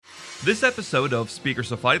This episode of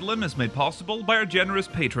Speakers of Eidolon is made possible by our generous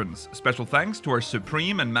patrons. Special thanks to our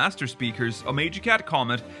supreme and master speakers, Omejicat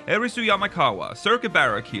Comet, Erisu Yamakawa, Circa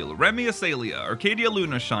Barakil, Remy Asalia, Arcadia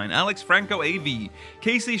Lunashine, Alex Franco AV,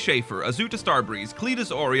 Casey Schaefer, Azuta Starbreeze,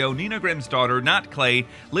 Cletus Oreo, Nina Grimsdaughter, Nat Clay,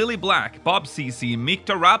 Lily Black, Bob CC,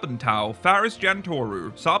 Mikta Rabentau, Faris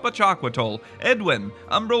Jantoru, Sapa Chakwatol, Edwin,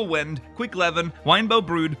 Umbral Wind, Quick Levin, Winebow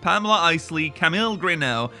Brood, Pamela Isley, Camille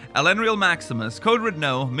Grinnell, Elenriel Maximus, Codrid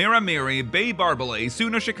No, Mira Miri, Bay Barbalay,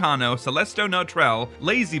 Suna Chicano, Celesto Notrell,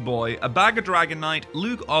 Lazy Boy, Abaga Dragon Knight,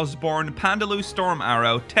 Luke Osborne, Pandaloo Storm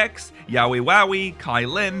Arrow, Tex, Yowie Wowie, Kai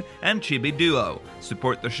Lin, and Chibi Duo.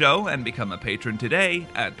 Support the show and become a patron today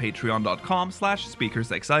at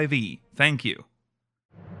patreon.com/speakersxiv. Thank you.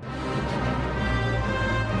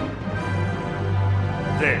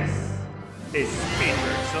 This is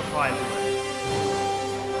Speakers of Eidolon.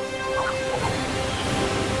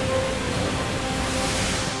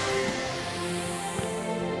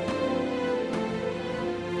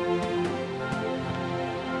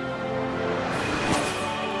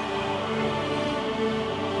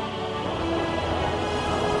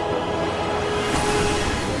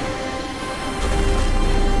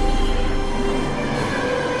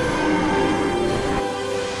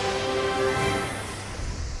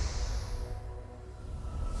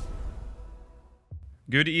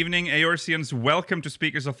 Good evening, Eorzeans. Welcome to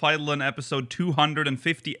Speakers of Eidolon, episode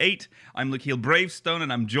 258. I'm Lakil Bravestone,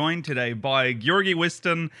 and I'm joined today by Georgi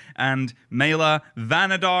Wiston and Mela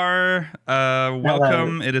Vanadar.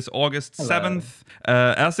 Welcome. Hello. It is August 7th.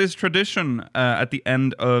 As is tradition, at the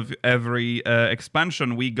end of every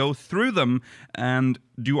expansion, we go through them and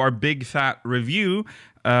do our big fat review.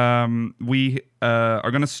 We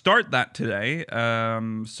are going to start that today.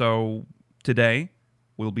 So today,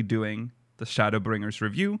 we'll be doing the Shadowbringers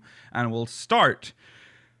review, and we'll start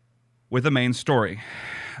with the main story.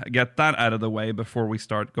 Get that out of the way before we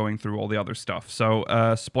start going through all the other stuff. So,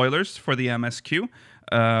 spoilers for the MSQ.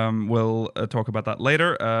 We'll talk about that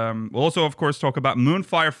later. We'll also, of course, talk about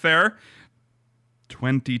Moonfire Fair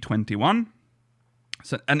 2021.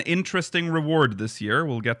 It's an interesting reward this year.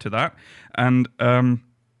 We'll get to that. And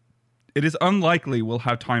it is unlikely we'll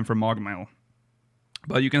have time for Mogmail.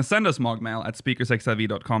 But you can send us Mogmail at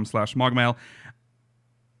speakersxiv.com/Mogmail.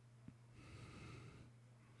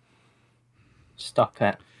 Stop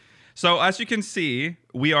it. So as you can see,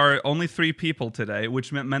 we are only 3 people today,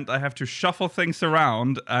 which meant I have to shuffle things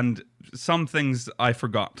around, and some things I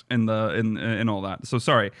forgot in all that. So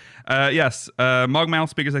sorry. Yes, Mogmail,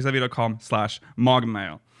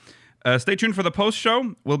 speakersxiv.com/Mogmail. Stay tuned for the post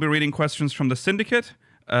show. We'll be reading questions from the Syndicate,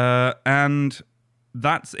 and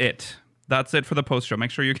that's it. That's it for the post show.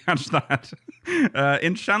 Make sure you catch that.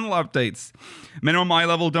 In channel updates, Minimum Eye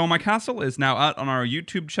Level Doma Castle is now out on our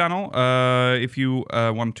YouTube channel. If you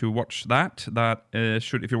want to watch that,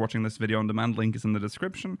 if you're watching this video on demand, link is in the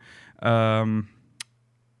description.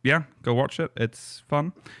 Yeah, go watch it. It's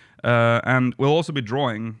fun. And we'll also be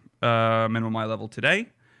drawing Minimum Eye Level today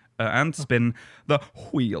and spin the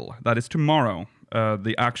wheel. That is tomorrow.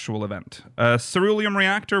 The actual event. Ceruleum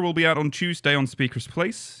Reactor will be out on Tuesday on Speakers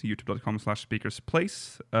Place, youtube.com/Speakers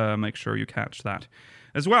Place. Make sure you catch that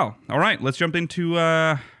as well. All right, let's jump into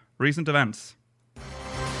recent events.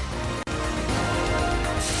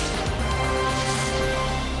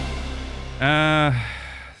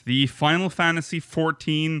 The Final Fantasy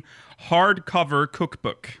XIV hardcover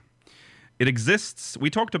cookbook. It exists. We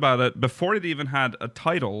talked about it before it even had a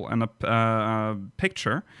title and a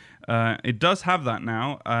picture. It does have that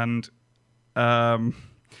now, and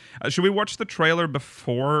should we watch the trailer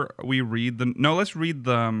before we read the? No, let's read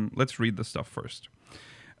the stuff first.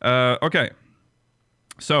 Okay,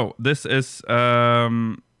 so this is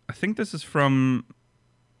I think this is from.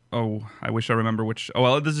 Oh, I wish I remember which. Oh,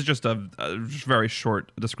 well, this is just a very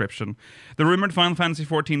short description. The rumored Final Fantasy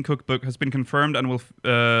XIV cookbook has been confirmed and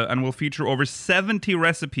will feature over 70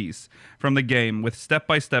 recipes from the game with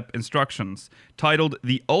step-by-step instructions. Titled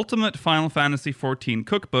The Ultimate Final Fantasy XIV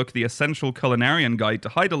Cookbook, The Essential Culinarian Guide to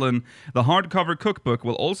Eidolon, the hardcover cookbook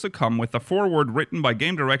will also come with a foreword written by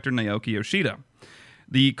game director Naoki Yoshida.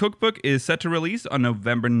 The cookbook is set to release on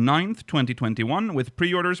November 9th, 2021, with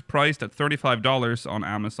pre-orders priced at $35 on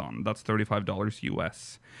Amazon. That's $35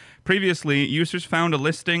 US. Previously, users found a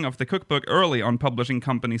listing of the cookbook early on publishing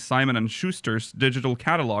company Simon & Schuster's digital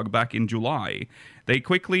catalog back in July. They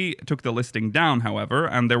quickly took the listing down, however,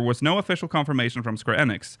 and there was no official confirmation from Square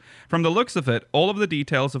Enix. From the looks of it, all of the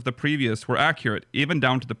details of the previous were accurate, even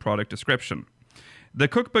down to the product description. The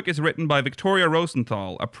cookbook is written by Victoria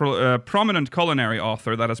Rosenthal, a prominent culinary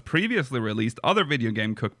author that has previously released other video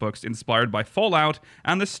game cookbooks inspired by Fallout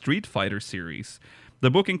and the Street Fighter series. The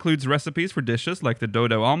book includes recipes for dishes like the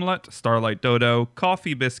dodo omelette, starlight dodo,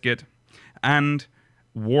 coffee biscuit, and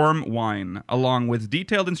warm wine, along with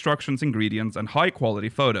detailed instructions, ingredients, and high-quality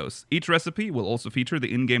photos. Each recipe will also feature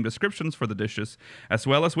the in-game descriptions for the dishes, as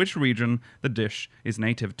well as which region the dish is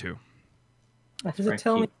native to. That's Does very it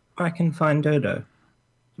tell cute. me if I can find Dodo?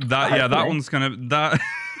 That Hopefully. one's gonna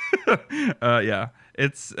yeah.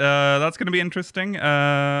 It's that's gonna be interesting.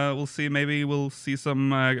 We'll see. Maybe we'll see some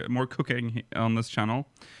more cooking on this channel.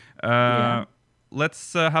 Yeah.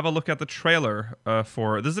 Let's have a look at the trailer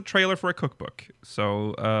for. This is a trailer for a cookbook,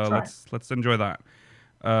 so right. let's enjoy that.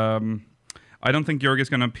 I don't think Jörg is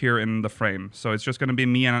gonna appear in the frame, so it's just gonna be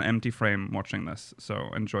me and an empty frame watching this. So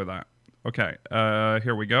enjoy that. Okay,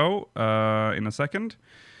 here we go. In a second.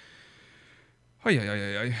 Oh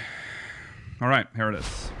yeah. All right, here it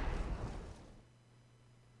is.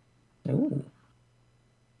 Ooh.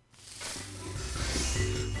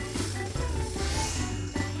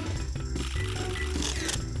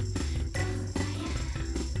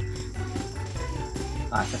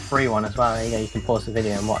 That's a free one as well. There you go. You can pause the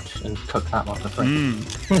video and watch and cook that one for free.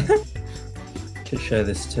 Should show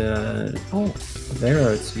this to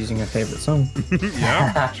Vera. It's using her favorite song.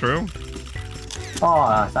 Yeah, true.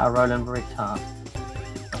 Oh, is that a Roland Barrett tart?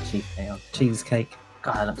 Or cheesecake? Cheesecake.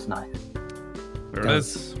 God, that looks nice. There it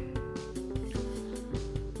is.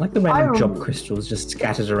 I like the random I- job crystals just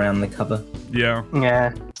scattered around the cover. Yeah.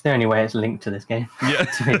 Yeah, it's the only way it's linked to this game. Yeah.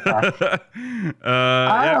 To be fair.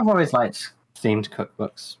 Yeah. I've always liked themed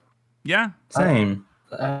cookbooks. Yeah. Same.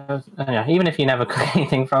 Yeah, even if you never cook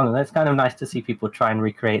anything from them, it's kind of nice to see people try and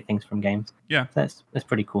recreate things from games. Yeah. That's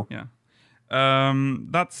pretty cool. Yeah.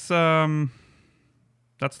 That's the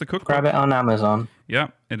cookbook. Grab it on Amazon. Yeah,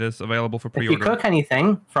 it is available for If you pre-order. cook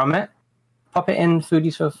anything from it, pop it in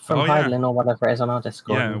Foodies from Oh, yeah. Heidelin or whatever it is on our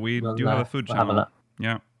Discord. Yeah, and we we'll, do have a food we'll have a channel. look.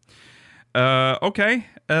 Yeah. Okay,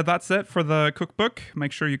 that's it for the cookbook.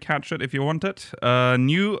 Make sure you catch it if you want it.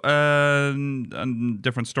 New,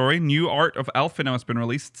 different story. New art of Alphino has been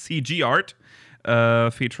released. CG art,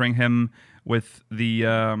 featuring him with the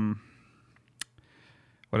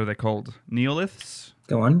what are they called? Neoliths.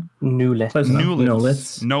 Go on. New list. Close enough.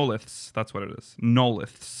 Noliths. Noliths. Noliths. That's what it is.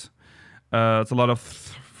 Noliths. It's a lot of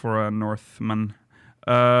for a Northman.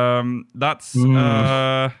 That's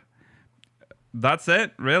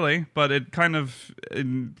it, really. But it kind of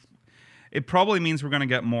it probably means we're gonna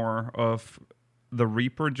get more of the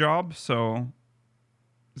Reaper job. So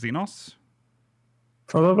Xenos.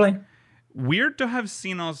 Probably. Weird to have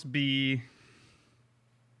Xenos be.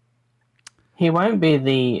 He won't be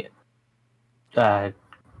the,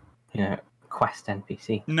 quest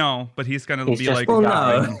NPC. No, but he's gonna He's be just like. the Well,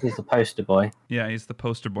 guy. no. He's the poster boy. Yeah, he's the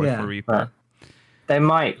poster boy Yeah, for Reaper. But they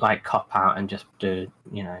might cop out and just do,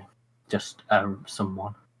 just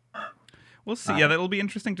someone. We'll see. Yeah, that'll be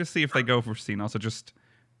interesting to see if they go for Xenos or just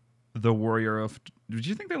the warrior of. Do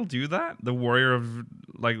you think they'll do that? The warrior of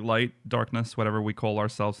like light, darkness, whatever we call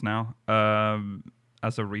ourselves now,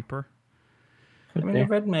 as a Reaper. I mean, the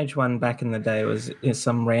Red Mage one back in the day is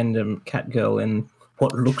some random cat girl in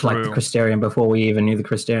what looked like the True. Crystarium before we even knew the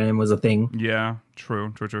Crystarium was a thing. Yeah,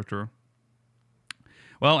 true.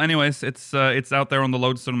 Well, anyways, it's out there on the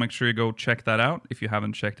Lodestone. Make sure you go check that out if you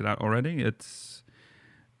haven't checked it out already. It's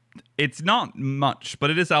not much, but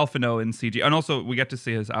it is Alphino in CG, and also we get to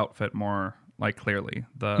see his outfit more like clearly.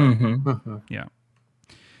 Yeah.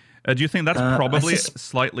 Do you think that's I probably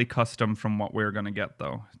slightly custom from what we're gonna get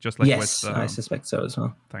though? Just like Yes, with I suspect so as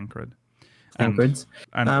well. Thancred. Thancred's.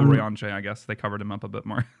 And Urianger, I guess they covered him up a bit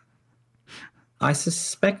more. I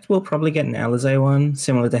suspect we'll probably get an Alize one,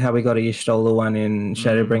 similar to how we got a Y'shtola one in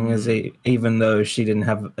Shadowbringers, even though she didn't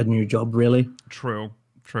have a new job, really. True.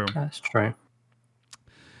 That's true.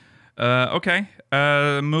 Okay.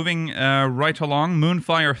 Moving right along.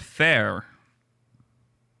 Moonfire Fair.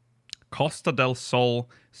 Costa del Sol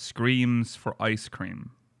screams for ice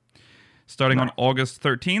cream. Starting on August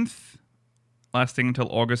 13th, lasting until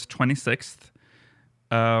August 26th.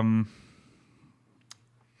 Where's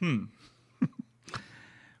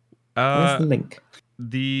the link?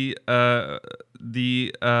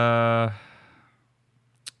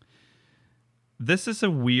 This is a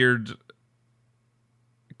weird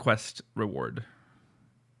quest reward.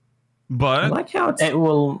 But I like how it's. It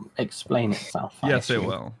will explain itself. I yes, it assume.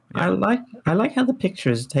 will. I like how the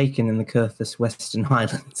picture is taken in the Curthus Western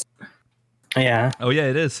Highlands. Yeah. Oh yeah,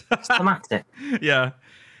 it is. It's thematic. Yeah.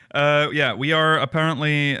 We are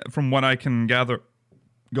apparently, from what I can gather,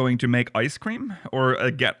 going to make ice cream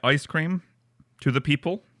or get ice cream to the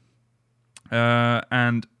people.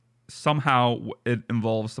 And somehow it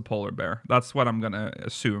involves the polar bear. That's what I'm going to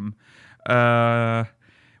assume.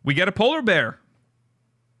 We get a polar bear.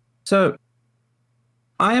 So,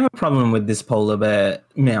 I have a problem with this polar bear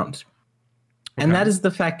mount, and Okay. that is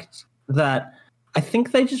the fact that I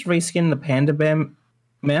think they just reskinned the panda bear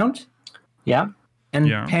mount, Yeah. and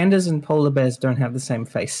Yeah. pandas and polar bears don't have the same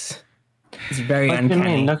face. It's very What do you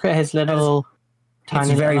uncanny. mean? Look at his little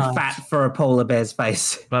tiny It's very little eyes. fat for a polar bear's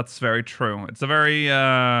face. That's very true. It's a very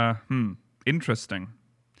interesting.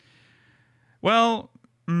 Well,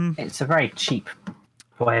 It's a very cheap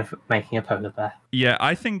way of making a polar bear. yeah,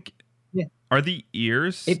 I think. Yeah. Are the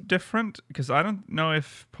ears It- different? Because I don't know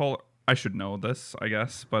if I should know this, I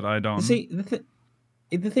guess, but I don't. See,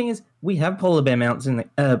 the thing is, we have polar bear mounts in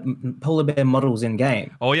the polar bear models in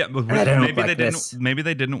game. Oh yeah, but They don't look maybe like they didn't. this. Maybe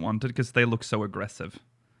they didn't want it because they look so aggressive.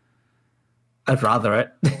 I'd rather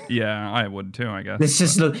it. Yeah, I would too. I guess.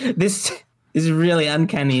 This is really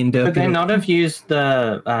uncanny and Could they derpy. not have used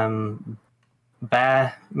the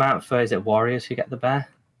bear mount for, is it warriors who get the bear?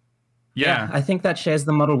 Yeah, I think that shares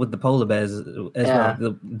the model with the polar bears as Yeah.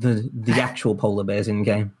 well. The actual polar bears in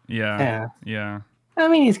game. yeah, Yeah. I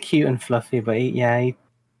mean, he's cute and fluffy, but he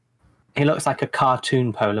looks like a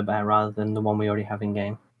cartoon polar bear rather than the one we already have in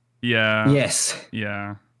game. yeah, Yes.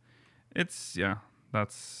 yeah. It's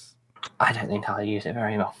That's I don't think I'll use it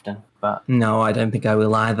very often, but No, I don't think I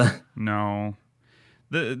will either. no.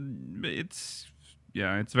 It's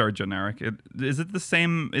very generic. Is it the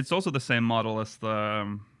same? It's also the same model as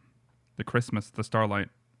the Christmas, the Starlight.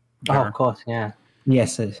 oh, bear. of course, yeah.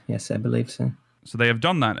 Yes, I believe so. So they have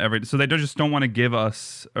done that so they just don't want to give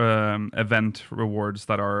us event rewards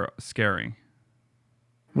that are scary.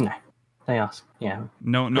 No, they ask, yeah.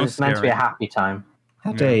 No It's meant to be scary. a happy time.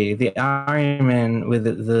 Hey, the Iron Man with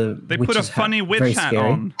the They put a witch's hat, funny very witch hat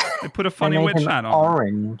scary. on. They put a They funny made witch him hat on.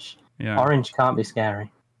 orange. Yeah. Orange can't be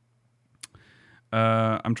scary.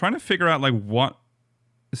 I'm trying to figure out like what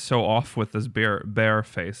is so off with this bear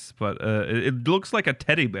face, but it looks like a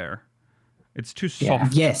teddy bear. It's too Yeah.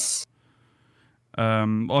 soft. Yes.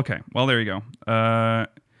 Okay. Well, there you go. I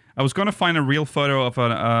was going to find a real photo of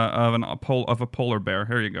a polar bear.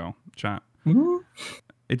 Here you go, chat.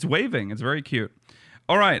 It's waving. It's very cute.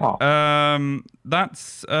 All right. Oh.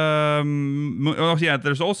 That's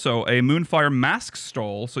there's also a Moonfire mask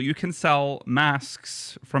stall, so you can sell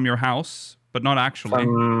masks from your house, but not actually.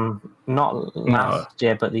 Not last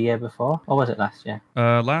year, but the year before. Or was it last year?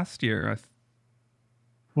 Last year,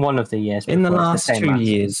 One of the years In the before, last it's the same 2 mask.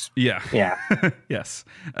 years. yeah. Yeah. Yes.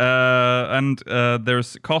 And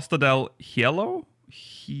there's Costa del Hielo,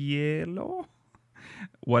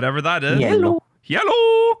 whatever that is. Yellow.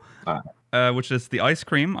 Hielo, which is the ice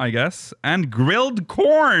cream, I guess, and grilled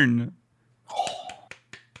corn.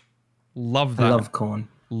 Love that. I love corn.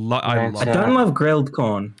 I Right, love. I don't love grilled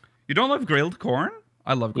corn. You don't love grilled corn?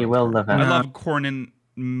 I love. You Grilled will corn. love it. I love corn in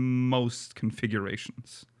most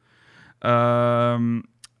configurations.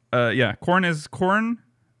 Yeah, corn is corn.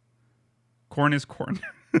 Corn is corn.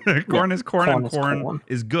 Corn is corn, corn and is corn corn.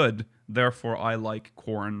 is good. Therefore, I like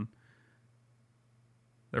corn.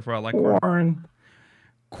 Therefore, I like corn. Corn.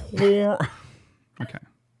 Corn. Okay.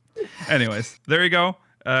 Anyways, there you go.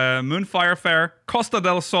 Moonfire Fair, Costa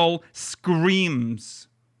del Sol screams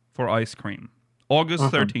for ice cream. August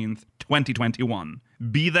 13th, 2021.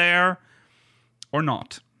 Be there or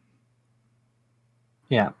not.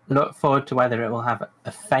 Yeah. Look forward to whether it will have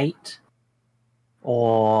a fate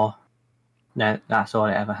or... No, that's all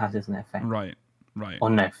it ever has, isn't it? Fate. Right. Or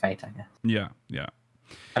no fate, I guess. Yeah.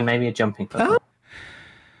 And maybe a jumping puzzle.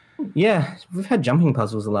 Yeah, we've had jumping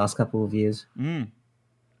puzzles the last couple of years.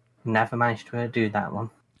 Never managed to do that one.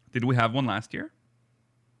 Did we have one last year?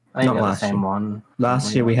 I think Not we got the last same year. one.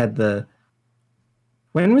 Last year we had the.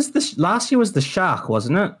 When was this? Last year was the shark,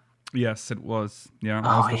 wasn't it? Yes, it was. Yeah, it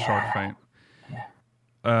Oh, was the shark yeah.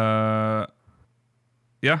 fight.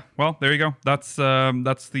 Yeah, well, there you go. That's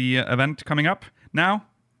the event coming up. Now,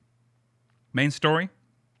 main story.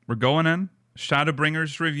 We're going in.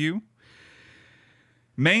 Shadowbringers review.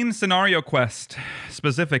 Main scenario quest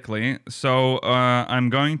specifically. So I'm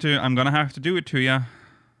gonna have to do it to you.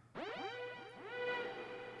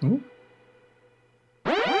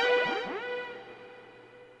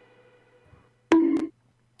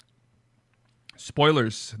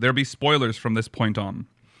 Spoilers. There be spoilers from this point on.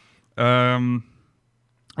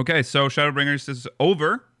 Okay, so Shadowbringers is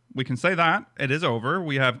over. We can say that. It is over.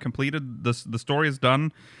 We have completed this. The story is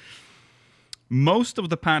done. Most of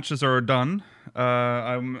the patches are done.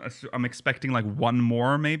 I'm expecting like one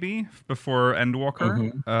more maybe before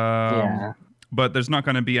Endwalker. Yeah. But there's not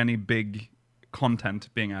going to be any big content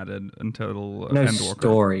being added until No Endwalker.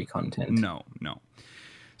 story content. No.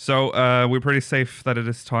 So we're pretty safe that it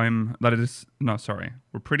is time. That it is. No, sorry.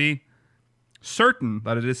 We're pretty certain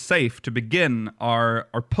that it is safe to begin our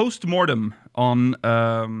post-mortem on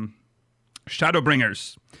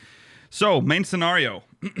Shadowbringers. So, main scenario.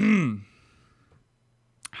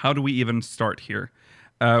 How do we even start here?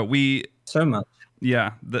 So much.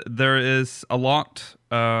 Yeah, there is a lot.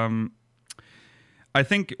 I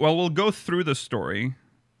think, well, we'll go through the story.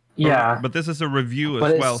 Yeah. But this is a review But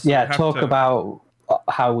as it's, well. So we yeah, have talk to- about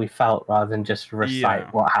how we felt rather than just recite Yeah.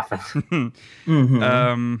 what happened.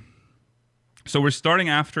 So we're starting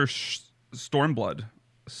after Stormblood.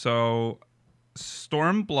 So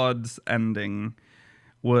Stormblood's ending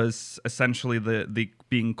was essentially the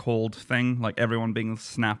being cold thing, like everyone being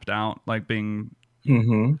snapped out, like being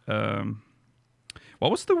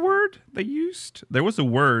what was the word they used? There was a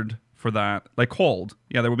word for that, like cold.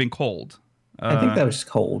 Yeah, they were being cold. I think that was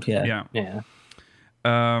cold. Yeah. Yeah.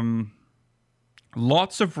 Yeah.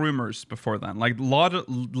 Lots of rumors before then, like lot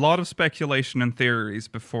of speculation and theories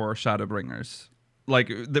before Shadowbringers. Like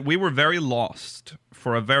that, we were very lost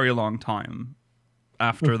for a very long time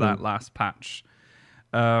after that last patch.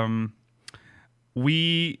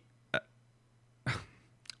 We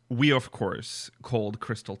of course called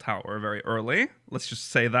Crystal Tower very early. Let's just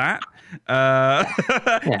say that,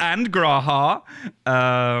 and Graha.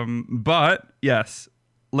 But yes,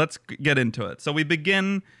 let's get into it. So we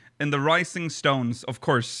begin in the Rising Stones, of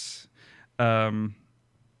course, and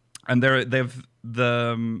there's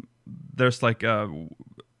like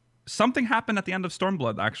something happened at the end of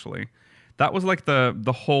Stormblood. Actually, that was like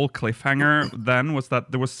the whole cliffhanger. Then was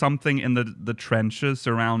that there was something in the trenches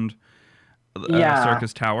around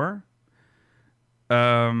Circus Tower.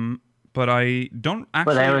 But I don't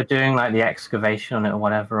actually. But they were doing like the excavation on it or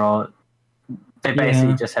whatever, or they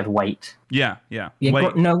basically just said wait. Yeah. Yeah, Wait.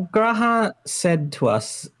 Graha said to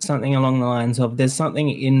us something along the lines of, "There's something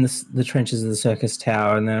in the trenches of the Circus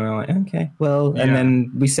Tower," and then we're like, "Okay, well." Yeah. And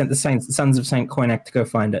then we sent the Sons of Saint Koinak to go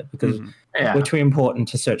find it because Yeah. we're too important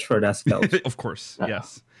to search for it ourselves. Of course,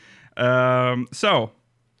 yes. So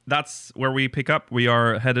that's where we pick up. We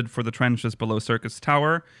are headed for the trenches below Circus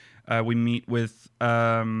Tower. We meet with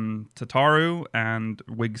Tataru and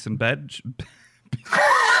Wiggs and Bedge.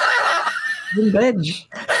 Veg.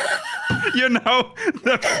 You know,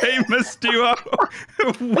 the famous duo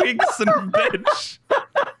Wiggs and Bedge.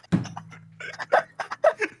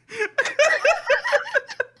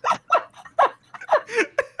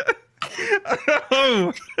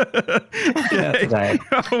 Oh. Today.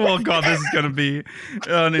 Oh, well, God, this is going to be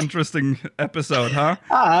an interesting episode, huh?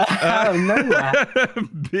 Out of nowhere.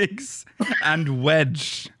 Biggs and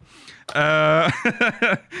Wedge. Oh,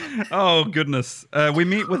 goodness. We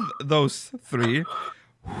meet with those three.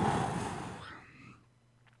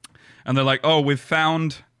 And they're like, oh, we've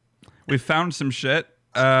found some shit.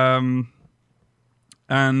 There's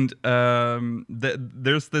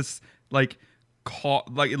this, like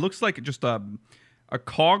it looks like just a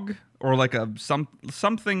cog or like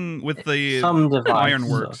something with the Some device.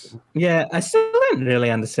 ironworks. Yeah, I still don't really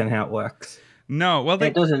understand how it works. No, well,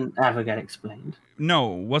 It doesn't ever get explained. no,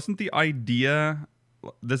 wasn't the idea?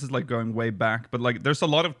 This is like going way back, but like there's a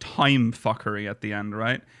lot of time fuckery at the end,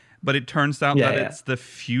 right? But it turns out that it's the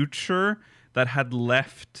future that had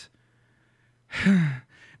left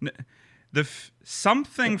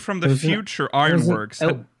something from the future ironworks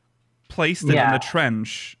had placed it in the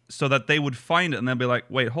trench so that they would find it and they'd be like,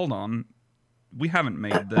 wait, hold on, we haven't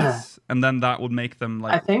made this. And then that would make them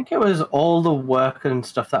like, I think it was all the work and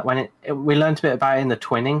stuff that when we learned a bit about it in the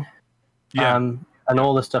twinning. yeah. And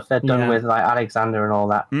all the stuff they'd done Yeah. with like Alexander and all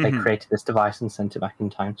that. They created this device and sent it back in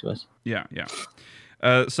time to us. Yeah.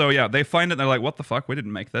 So yeah, they find it. And they're like, "What the fuck? We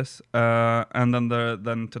didn't make this." And then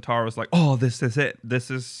Tataru's like, "Oh, this is it. This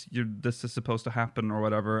is supposed to happen or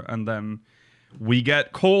whatever." And then we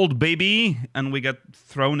get cold, baby, and we get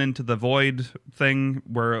thrown into the void thing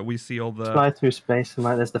where we see all the Fly through space and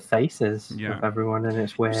like there's the faces Yeah. of everyone and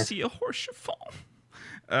it's weird. see a horse fall,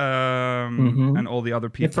 and all the other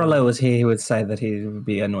If people. Rollo was here, he would say that he would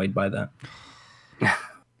be annoyed by that.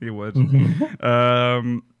 He would.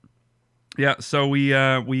 Yeah, so we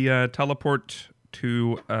teleport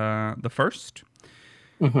to the first.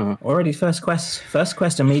 Already first quest. First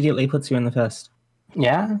quest immediately puts you in the first.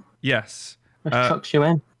 Yeah, Yes. it chucks you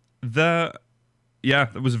in.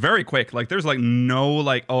 It was very quick. Like there's like no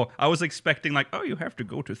like, oh, I was expecting like, oh, you have to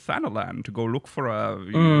go to Thanalan to go look for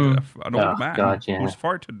an old man God, yeah. whose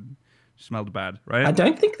farted smelled bad, right? I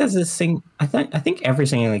don't think there's I think every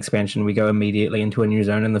single expansion we go immediately into a new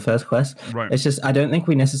zone in the first quest. Right. It's just I don't think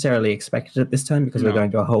we necessarily expected it this time because we're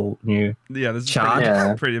going to a whole new. Yeah, this is Chard. pretty,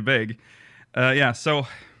 Yeah. pretty big. So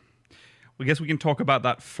I guess we can talk about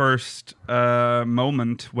that first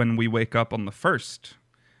moment when we wake up on the first.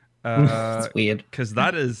 It's weird. because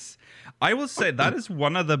that is, I will say that is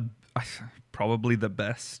one of the probably the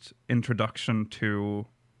best introduction to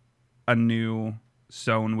a new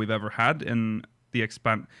zone we've ever had in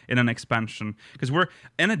an expansion, because we're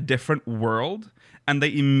in a different world and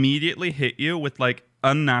they immediately hit you with like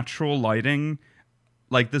unnatural lighting,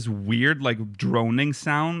 like this weird like droning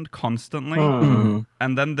sound constantly.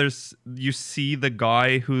 And then you see the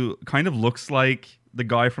guy who kind of looks like the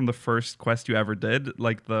guy from the first quest you ever did,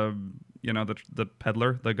 like the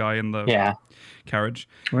peddler, the guy in the carriage.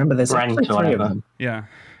 Remember, there's Brent actually or 3 of whatever. them. Yeah.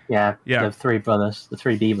 Yeah. The 3 brothers, the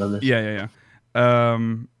 3B brothers. Yeah.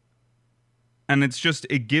 And it's just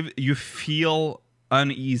you feel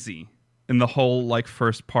uneasy in the whole like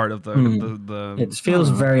first part of the It feels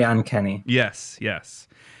very uncanny. Yes.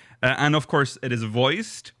 And of course it is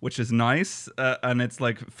voiced, which is nice, and it's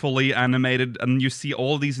like fully animated, and you see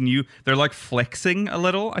all these they're like flexing a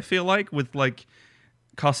little, I feel like, with like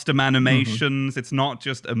custom animations. It's not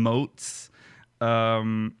just emotes.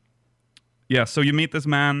 So you meet this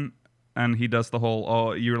man and he does the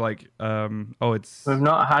whole, you're like, it's... We've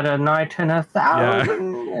not had a night in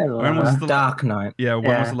 1,000 years. When was the Dark Knight. when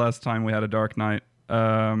was the last time we had a Dark Knight?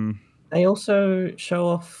 They also show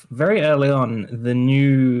off very early on the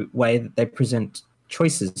new way that they present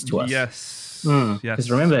choices to us. Yes.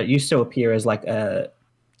 Because remember, it used to appear as like a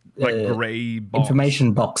gray box.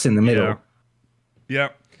 information box in the middle. Yeah.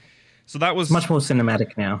 So that was Much more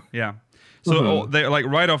cinematic now. Yeah. So they're like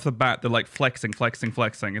right off the bat, they're like flexing.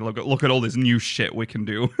 And look at all this new shit we can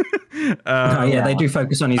do. They do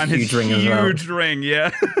focus on his and huge his ring as well. huge ring,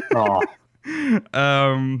 yeah. Oh.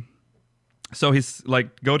 So he's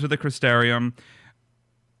like, go to the Crystarium,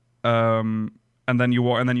 and then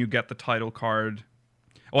you get the title card.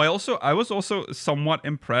 Oh, I was also somewhat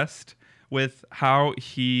impressed with how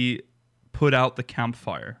he put out the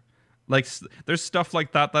campfire. Like, there's stuff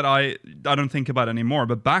like that I don't think about anymore.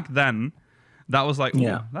 But back then, that was like,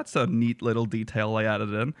 that's a neat little detail I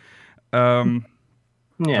added in.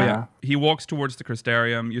 He walks towards the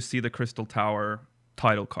Crystarium. You see the Crystal Tower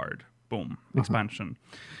title card. Boom. Expansion.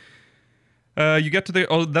 You get to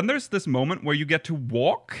then there's this moment where you get to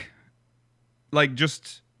walk, like,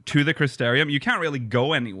 just to the Crystarium. You can't really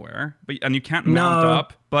go anywhere, and you can't mount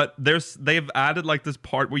up. But they've added like this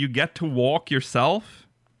part where you get to walk yourself.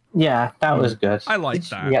 Yeah, that was good. I like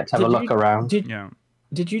that. You get to have a look around.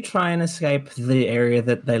 Did you try and escape the area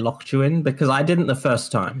that they locked you in? Because I didn't the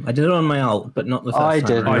first time. I did it on my ult, but not the first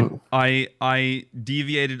time. I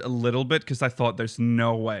deviated a little bit because I thought there's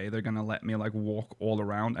no way they're gonna let me like walk all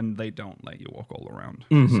around, and they don't let you walk all around.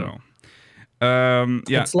 So,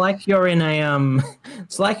 it's like you're in a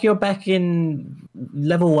it's like you're back in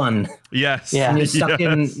level 1. Yes. And you're stuck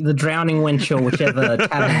in the Drowning Wench or whichever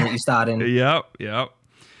tavern that you start in. Yep.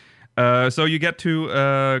 So you get to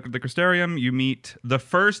the Crystarium. You meet the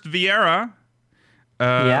first Viera,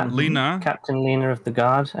 Lena. Captain Lena of the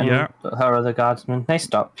Guard, and her other guardsmen. They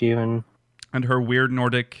stop you and her weird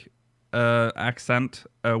Nordic accent,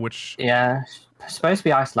 which supposed to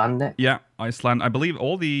be Icelandic. Yeah, Iceland. I believe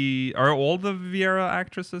all the Viera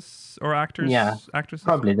actresses or actors. Yeah, actresses.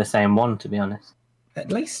 Probably the same one, to be honest.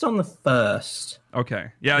 At least on the first.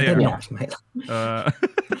 Okay. Yeah.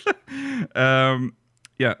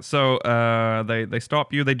 Yeah, so they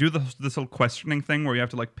stop you. They do this whole questioning thing where you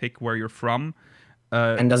have to like pick where you're from.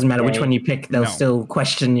 And doesn't matter which one you pick, they'll still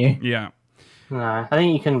question you. Yeah. No, I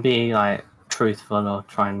think you can be like truthful or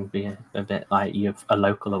try and be a bit like you're a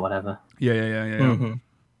local or whatever. Yeah.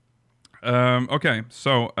 Okay,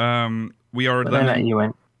 so we are. But they let you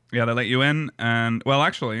in. Yeah, they let you in, and well,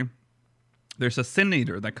 actually, there's a Sin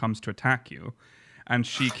Eater that comes to attack you, and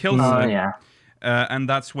she kills it. Oh yeah. And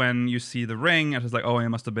that's when you see the ring, and it's like, oh, you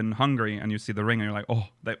must have been hungry. And you see the ring, and you're like, oh,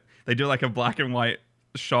 they do like a black and white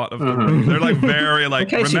shot of the ring. They're like very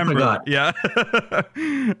like remember, yeah.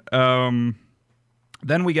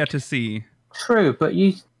 Then we get to see. True, but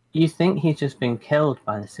you think he's just been killed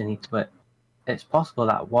by the Sin Eater, but it's possible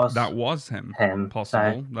that was him. So.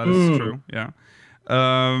 Possible. That is true. Yeah.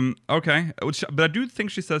 Okay. But I do think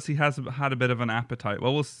she says he has had a bit of an appetite.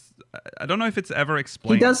 Well, I don't know if it's ever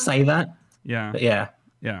explained. He does say that. Yeah. But yeah.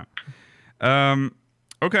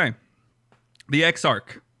 Okay. The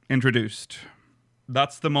Exarch introduced.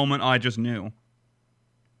 That's the moment I just knew.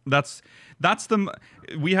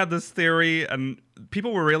 We had this theory, and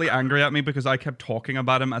people were really angry at me because I kept talking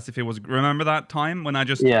about him as if it was. Remember that time when I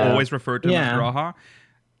just always referred to him as G'raha?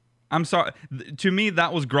 I'm sorry. To me,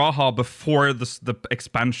 that was G'raha before the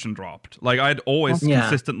expansion dropped. Like I'd always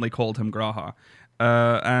consistently called him G'raha,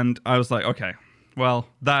 and I was like, okay. Well,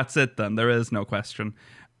 that's it then. There is no question.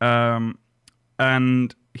 And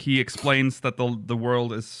he explains that the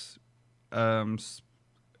world is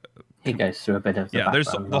He goes through a bit of there's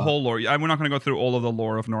background the lore. whole lore. We're not going to go through all of the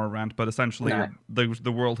lore of Norrant, but essentially No.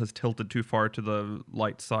 the world has tilted too far to the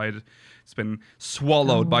light side. It's been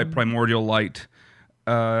swallowed by primordial light.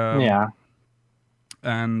 Yeah.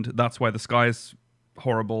 And that's why the sky is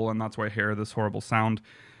horrible, and that's why I hear this horrible sound.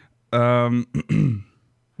 To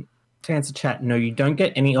answer chat, no, you don't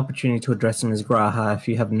get any opportunity to address him as Graha if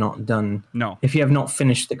you have not No.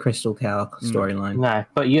 finished the Crystal Cow storyline. No,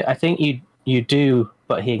 but I think you do,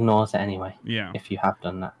 but he ignores it anyway. Yeah. If you have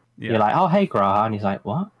done that, Yeah. you're like, "Oh, hey, Graha," and he's like,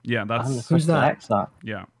 "What? Yeah, I'm the that's Who's Crystal that? Exarch."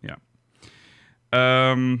 yeah.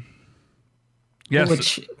 Yes.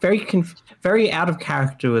 Which very out of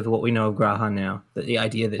character with what we know of Graha now. That the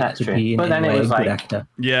idea that That's he could true. be in But any then it way a was good like- actor.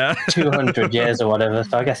 Yeah. 200 years or whatever.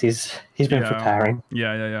 So I guess he's been Yeah. preparing.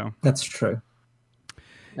 Yeah. That's true.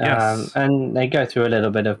 Yes. And they go through a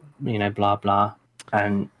little bit of blah blah,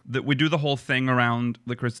 and That we do the whole thing around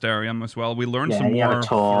the Crystarium as well. We learn Yeah, some you have a more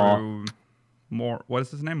tour. through more. What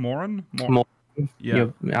is his name? Morin. More- Yeah.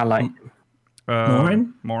 I like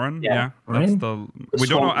Morin? Morin. Yeah. Yeah. Morin? That's the. We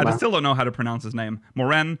don't know. Swamp I man. still don't know how to pronounce his name.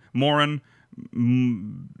 Morin.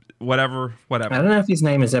 Whatever. I don't know if his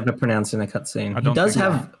name is ever pronounced in a cutscene. I don't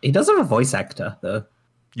He does have a voice actor though.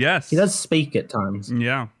 Yes. He does speak at times.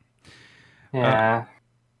 Yeah. yeah.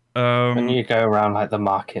 Um, When you go around like the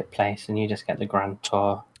marketplace and you just get the grand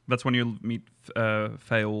tour. That's when you meet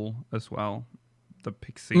Faol as well, the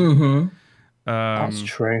pixie. Mm-hmm. That's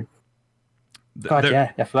true. th- God, they're-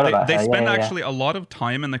 yeah, I forgot about They her. spend Yeah. actually a lot of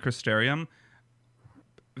time in the Crystarium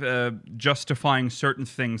justifying certain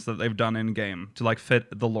things that they've done in game to like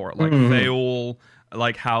fit the lore, like Faol,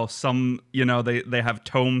 like how some they have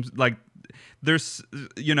tomes, like there's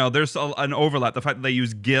an overlap. The fact that they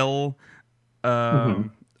use Gil.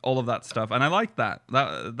 All of that stuff, and I like that.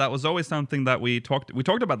 That was always something that we talked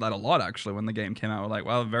about that a lot actually when the game came out. We're like,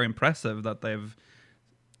 well, very impressive that they've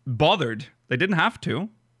bothered. They didn't have to,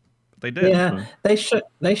 but they did. Yeah, they show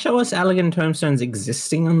us Allegan tomestones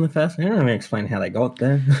existing on the first. They don't really explain how they got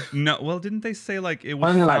there. No, well, didn't they say like it was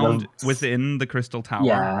Wasn't it like found the- within the Crystal Tower?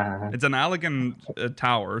 Yeah. It's an Allegan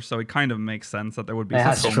tower, so it kind of makes sense that there would be It some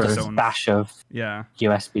has a tomestones. stash of Yeah.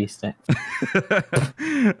 USB sticks.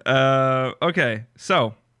 Okay,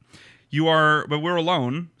 so but we're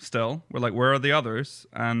alone still. We're like, where are the others?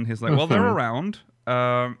 And he's like, well, they're around.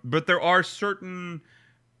 But there are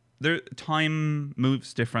time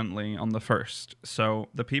moves differently on the first. So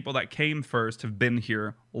the people that came first have been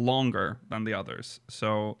here longer than the others.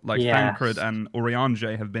 So like Yes. Thancred and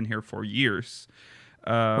Oriange have been here for years.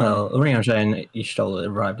 Well, Urianger and Y'shtola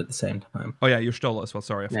arrived at the same time. Oh yeah, Y'shtola as well.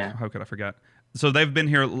 Sorry, Yeah. how could I forget? So they've been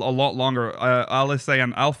here a lot longer. Alisei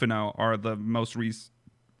and Alphino are the most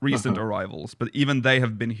recent arrivals, but even they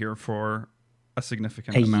have been here for a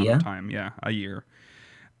significant amount year? of time. Yeah, a year.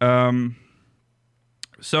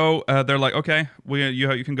 So they're like, okay,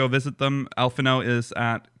 you can go visit them. Alphino is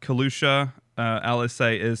at Kalusha.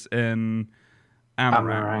 Alisei is in Amarang.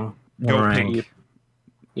 Amarang. Go Amarang. pick.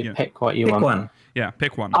 You Yeah. pick what you Pick want. one, Yeah,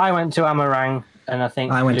 pick one. I went to Amarang, and I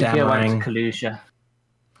think I went to Lucia went Amarang. to Kalusha.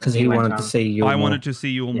 because He he went wanted on. to see you. I wanted to see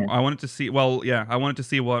you. Yeah. I wanted to see. Well, yeah, I wanted to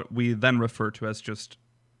see what we then refer to as just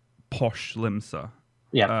posh Limsa.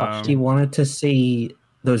 Yeah. He wanted to see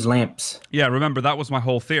those lamps. Yeah, remember that was my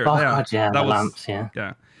whole theory. oh, yeah, God, yeah. that The was lamps, yeah.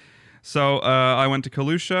 yeah. So I went to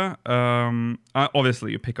Kalusha.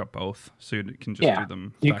 Obviously, you pick up both, so you can just Yeah. do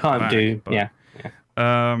them. You back to can't back, do. but-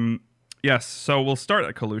 Yeah. Yes. So we'll start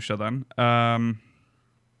at Kalusha then.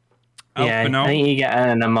 Yeah, Alphino. I think you get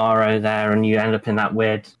an Amaro there, and you end up in that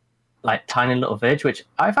weird, like, tiny little village, which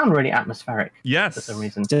I found really atmospheric Yes. for some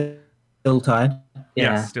reason. Still tied.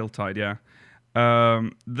 Yeah, Yes, still tied. Yeah.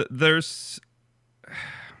 There's.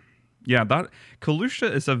 Yeah, that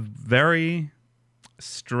Kalusha is a very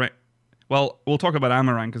straight. Well, we'll talk about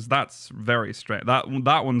Amarang because that's very straight. That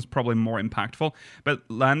one's probably more impactful. But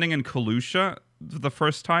landing in Kalusha the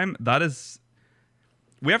first time, that is.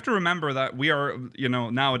 We have to remember that we are,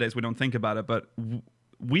 nowadays we don't think about it, but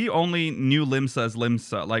we only knew Limsa as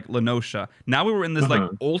Limsa, like Lenosha. Now we were in this like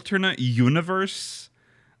alternate universe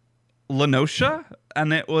Lenosha,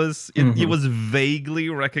 and it was vaguely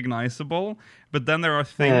recognizable. But then there are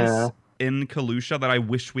things in Kalusha that I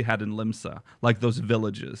wish we had in Limsa, like those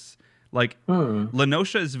villages. Like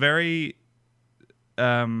Lenosha is very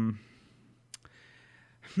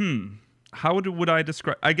how would I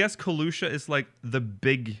describe? I guess Kalusha is like the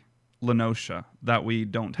big Lenosha that we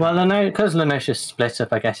don't have. Well, because Lenosha's split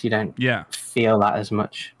up, I guess you don't Yeah, feel that as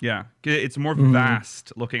much. yeah. It's more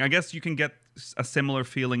vast looking. I guess you can get a similar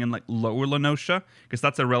feeling in like Lower Lenosha, because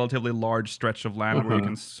that's a relatively large stretch of land where you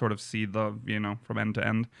can sort of see the from end to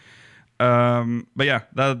end. But yeah,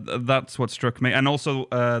 that's what struck me, and also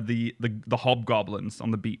the hobgoblins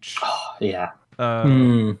on the beach. Yeah,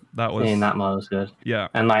 That was that model was good. yeah,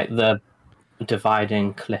 And like the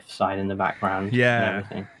dividing cliffside in the background. yeah, And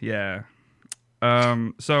everything. yeah.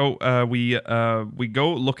 So we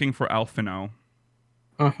go looking for Alphino.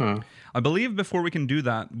 I believe before we can do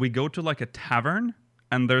that, we go to like a tavern,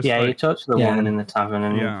 and there's Yeah, you like, talk to the woman in the tavern,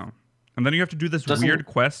 and and then you have to do this weird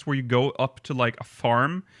quest where you go up to like a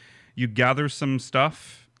farm, you gather some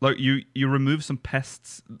stuff, like you remove some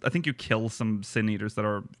pests. I think you kill some sin eaters that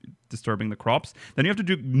are disturbing the crops. Then you have to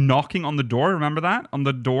do knocking on the door. Remember that? On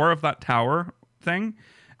the door of that tower thing.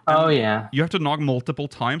 oh yeah, You have to knock multiple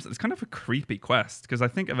times. It's kind of a creepy quest because I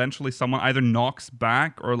think eventually someone either knocks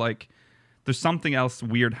back or like there's something else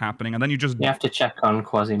weird happening, and then you have to check on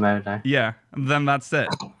Quasimodo. yeah, and then that's it.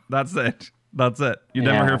 That's it. You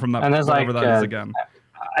never hear from that. And there's whatever like, that is again.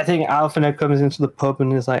 I think Alphino comes into the pub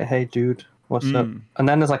and is like, "Hey, dude, what's up?" And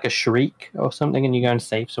then there's like a shriek or something, and you go and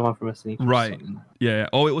save someone from a sleep. Right. Yeah.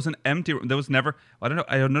 Oh, it was an empty room. There was never. I don't know.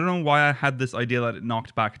 I don't know why I had this idea that it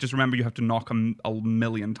knocked back. Just remember, you have to knock a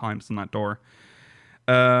million times on that door.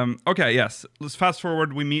 Okay. Yes. Let's fast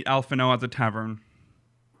forward. We meet Alphino at the tavern.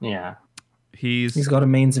 Yeah. He's got a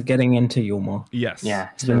means of getting into Yulmore. yes. Yeah.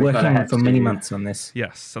 He's been working for many months on this.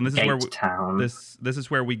 Yes. And this is where we, Town. this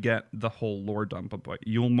is where we get the whole lore dump about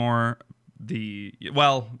Yulmore. The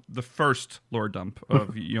first lore dump of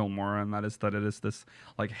Yulmore, and that it is this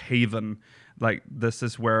like haven, like this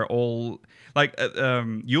is where all like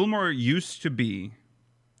Yulmore used to be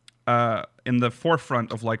in the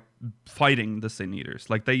forefront of like fighting the Sin Eaters.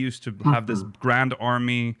 Like they used to have this grand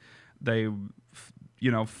army. They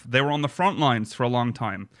they were on the front lines for a long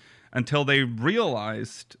time until they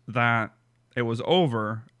realized that it was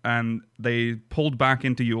over, and they pulled back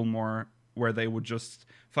into Yulmore, where they would just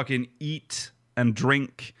fucking eat and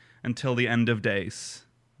drink until the end of days.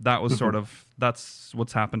 That was sort of, that's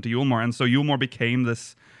what's happened to Yulmore. And so Yulmore became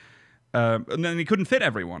this, and then he couldn't fit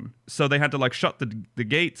everyone. So they had to like shut the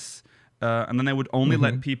gates, and then they would only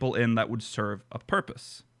let people in that would serve a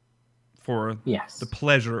purpose for the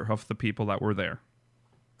pleasure of the people that were there.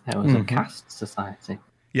 It was a caste society.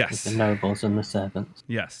 Yes. With the nobles and the servants.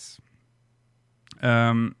 Yes.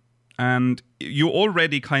 And you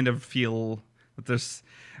already kind of feel that there's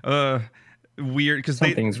weird, because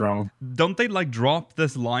something's wrong. Don't they like drop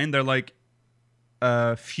this line? They're like,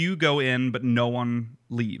 few go in, but no one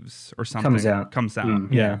leaves, or something. Comes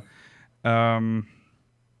out. Yeah.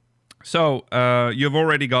 So you've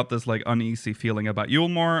already got this like uneasy feeling about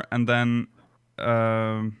Yulmore, and then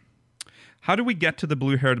how do we get to the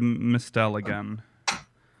blue-haired Mistel again?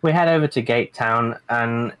 We head over to Gate Town,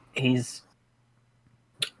 and I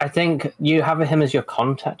think you have him as your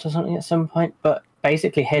contact or something at some point, but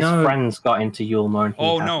basically his friends got into Yulmore, and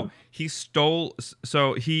no, he stole.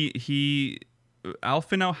 So Alphino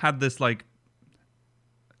had this like.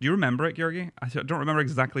 Do you remember it, Georgi? I don't remember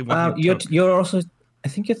exactly what. You're also. I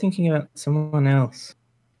think you're thinking about someone else.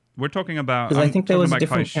 We're talking about. Because I think there was a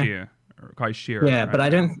different. Kai-Shir. Yeah, right? But I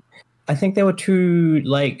don't. I think there were two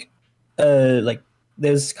like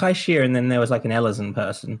there's Kai-Shir, and then there was like an Elezen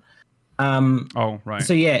person. Oh right.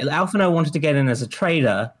 So yeah, Alphino wanted to get in as a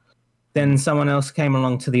trader. Then someone else came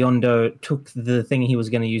along to the Ondo, took the thing he was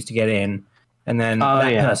going to use to get in, and then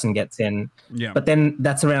person gets in. Yeah. But then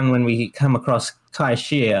that's around when we come across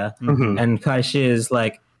Kai-Shir, and Kai-Shir's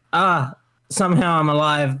like, somehow I'm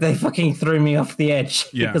alive. They fucking threw me off the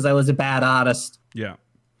edge because I was a bad artist. Yeah.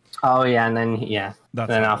 Oh yeah, and then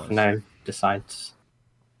then Alphino decides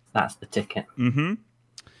that's the ticket.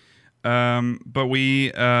 But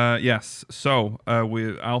we so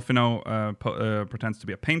Alphino pretends to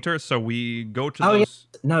be a painter, so we go to those.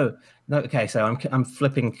 No, okay, so I'm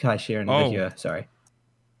flipping Kai-Shir and Vihua, sorry.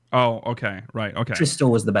 Oh, okay, right, okay.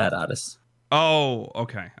 Tristal was the bad artist. Oh,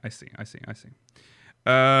 okay, I see.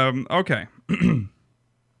 Okay.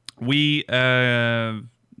 We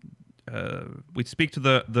speak to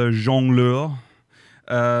the jongleur,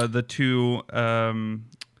 the two.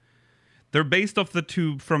 They're based off the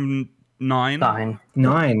two from Nine.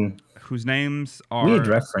 Whose names are weird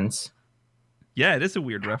reference. Yeah, it is a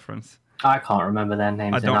weird reference. I can't remember their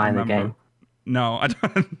names in either game. No, I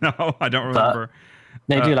don't. No, I don't remember.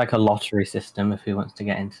 They do like a lottery system if he wants to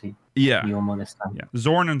get into Yulmore this time. Yeah,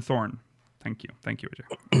 Zorn and Thorn. Thank you,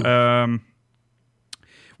 AJ.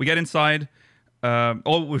 We get inside.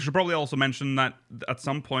 We should probably also mention that at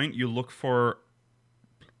some point you look for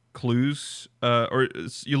clues, or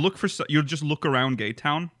you just look around Gate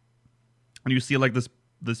Town, and you see like this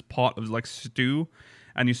this pot of like stew,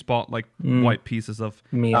 and you spot like white pieces of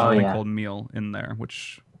Meal. something yeah. called meal in there,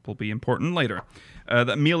 which will be important later.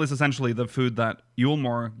 That meal is essentially the food that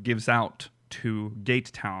Yulmore gives out to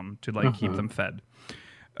Gate Town to like keep them fed.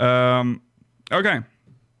 Okay,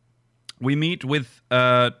 we meet with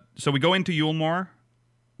so we go into Yulmore,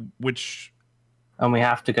 which And we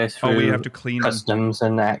have to go through we have to clean customs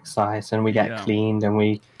and excise, and we get Yeah. cleaned, and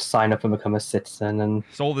we sign up and become a citizen, and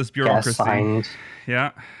it's all this get bureaucracy. assigned.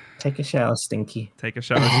 Yeah, Take a shower, Stinky. take a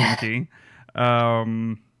shower, Stinky.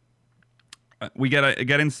 We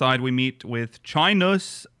get inside. We meet with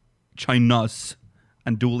Chinus,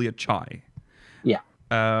 and Dulia Chai. Yeah.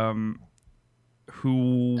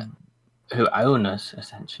 Who Who own us,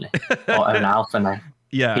 essentially. Or own Alphinaud.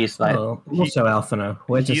 yeah, He's like, Well, also Alphino.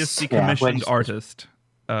 We're he just is the yeah, we're commissioned just- artist.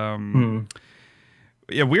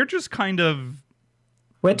 Yeah, we're just kind of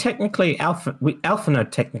we're technically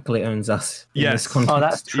Alphino technically owns us. In Yes. this context. oh,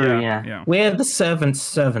 that's true, yeah. yeah, We're the servant's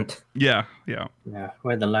servant. yeah. Yeah,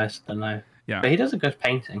 we're the lowest of the low. Yeah. But he does a good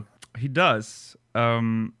painting. He does.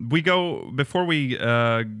 We go before we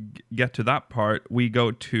get to that part. We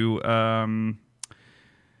go to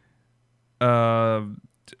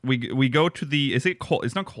we go to the. Is it called?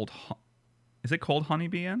 It's not called. Is it called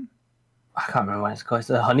Honeybee Inn? I can't remember what it's called. Is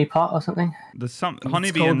it a honey pot or something?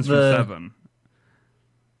 Honeybee called Inn's from the- 7.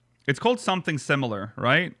 It's called something similar,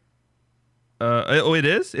 right? Oh, it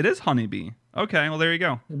is. It is Honeybee. Okay, well there you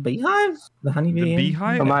go. The beehive? The honeybee? The inn?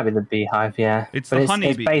 beehive. It might be the beehive, yeah. It's but the it's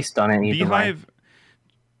honeybee. based on it either way. Beehive.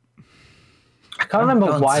 I can't remember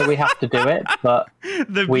God. why we have to do it, but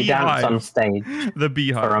The we beehive. dance on stage The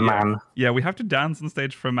beehive for a yeah. man. Yeah, we have to dance on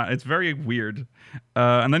stage for a man. It's very weird.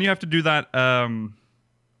 And then you have to do that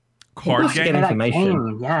card must get game, it. That Information.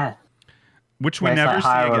 game, yeah. which we where it's never like see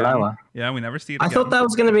higher or again. lower. Yeah, we never see it I again. thought that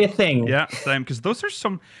was going to be a thing. Yeah, same. Because those are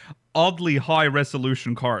some oddly high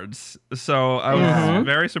resolution cards. So I was Yeah.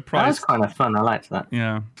 very That was surprised. kind of fun. I liked that.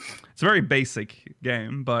 Yeah. It's a very basic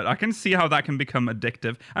game, but I can see how that can become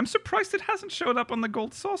addictive. I'm surprised it hasn't showed up on the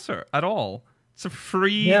Gold Saucer at all. It's a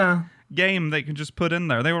free Yeah. game they can just put in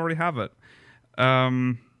there. They already have it.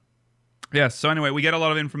 Yeah, so anyway, we get a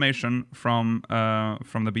lot of information from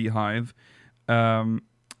the Beehive.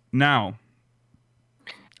 Now,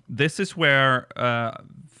 this is where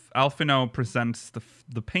Alphino presents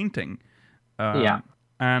the painting. Yeah.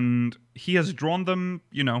 And he has drawn them,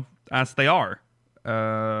 as they are.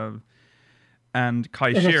 And Kai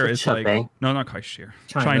Is it Shir a is like, chubby? no, not Kai Shir.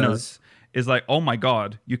 China's. China's is like, oh my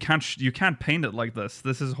god, you can't paint it like this.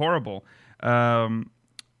 This is horrible.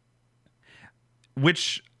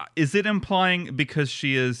 Which is it implying because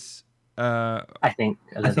she is? I think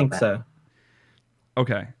a I little think bit. so.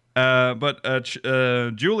 Okay, but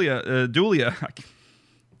Dulia.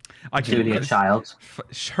 I can't- Julia Child.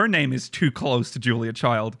 Her name is too close to Julia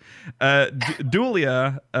Child.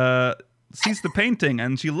 Dulia sees the painting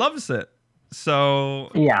and she loves it.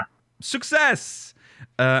 So Yeah. success.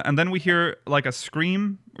 And then we hear like a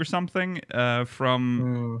scream or something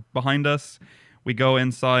from behind us. We go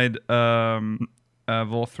inside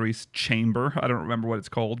Volthry's chamber. I don't remember what it's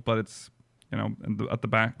called, but it's at the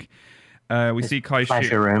back. We see Kai Pleasure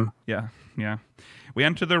Shir. room. Yeah. We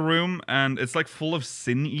enter the room and it's like full of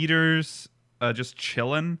sin eaters, just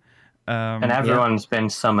chilling. And everyone's been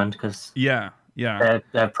summoned because Yeah.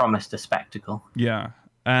 they're promised a spectacle. Yeah.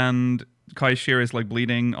 And Kai Shir is like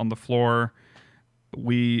bleeding on the floor.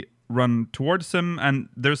 We run towards him, and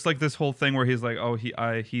there's like this whole thing where he's like, "Oh,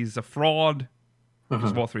 he's a fraud."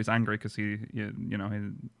 Because Volthry's angry because he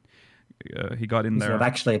got in He's there. not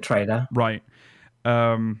actually a traitor. Right.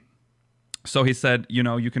 So he said,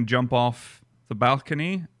 you can jump off the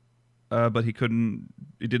balcony, but he couldn't.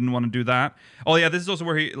 He didn't want to do that. Oh yeah, this is also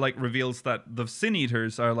where he like reveals that the Sin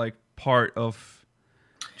Eaters are like part of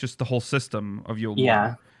just the whole system of Yulmore.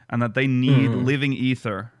 Yeah. And that they need living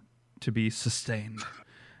ether to be sustained.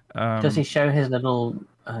 Does he show his little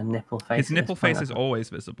nipple face? His at nipple this point? face is always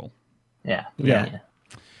visible. Yeah. Yeah.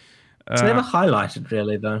 It's never highlighted,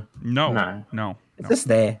 really, though. No. It's just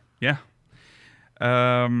there. Yeah.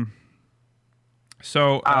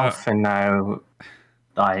 So Alphino,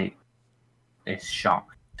 like, is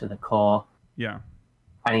shocked to the core, yeah.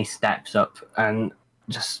 and he steps up and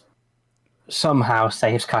just somehow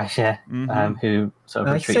saves Kai Shir, who sort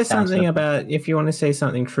of It retreats says down to something the- about if you want to say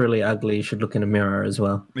something truly ugly, you should look in a mirror as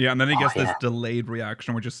well. Yeah, and then he gets this yeah. delayed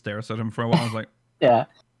reaction where he just stares at him for a while. I was like, Yeah.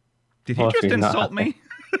 did he Well, just she's not insult happy.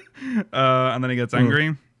 me? And then he gets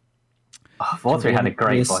angry. Oh, Volthry had a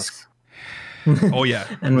great Yes. voice. Oh, yeah.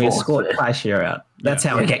 And we Volthry. escort Kai Shir out. That's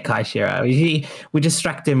how we get Kai Shir out. We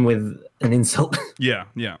distract him with an insult. Yeah.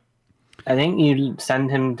 I think you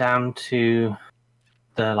send him down to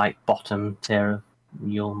the like bottom tier of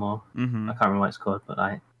Yulmore. Mm-hmm. I can't remember what it's called, but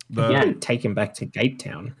The, You don't take him back to Gate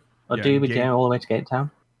Town. or Yeah, do we Gate- go all the way to Gate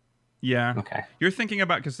Town? yeah. Okay. You're thinking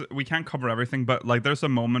about, because we can't cover everything, but like there's a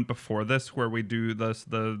moment before this where we do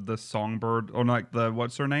the songbird, or like the,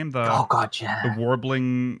 what's her name, Oh god, the yeah.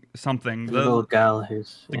 warbling something, The little girl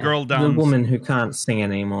who's the girl down The woman who can't sing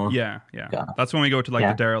anymore. Yeah. God. That's when we go to like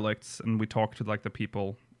Yeah. the derelicts and we talk to like the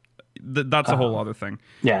people. That's a whole other thing.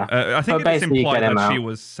 Yeah. I think But it's basically you implied get him that she out.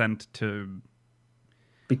 was sent to.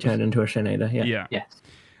 Be turned into a Shenada, yeah. Yeah. Yes.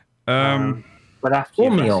 But after or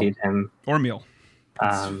you've meal. rescued him, or meal.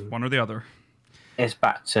 It's Um, one or the other. it's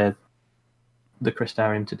back to the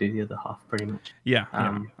Crystarium to do the other half, pretty much. Yeah.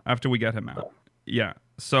 After we get him out. Yeah.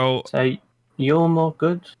 So So you're more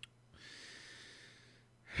good.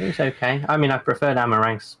 It's okay. I mean, I preferred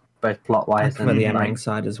Amarang's both plot I wise prefer and the like, Amarang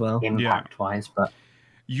side as well. impact wise, but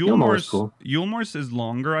Yulmore's cool. Yulmore's is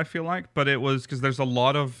longer, I feel like, but it was because there's a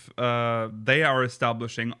lot of they are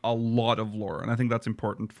establishing a lot of lore, and I think that's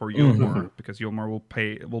important for Yulmore because Yulmore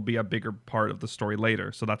will be a bigger part of the story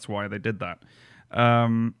later, so that's why they did that.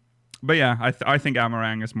 But yeah, I think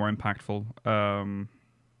Amarang is more impactful.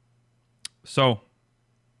 So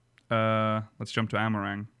let's jump to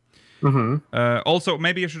Amarang. Also,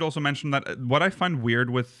 maybe I should also mention that what I find weird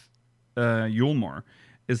with Yulmore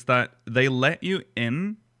is that they let you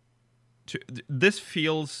in. This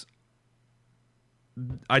feels.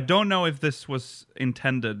 I don't know if this was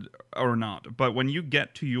intended or not, but when you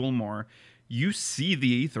get to Yulmore, you see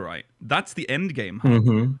the Aetheryte. That's the end game,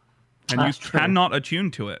 and That's you true. cannot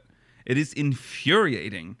attune to it. It is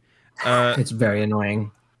infuriating. It's very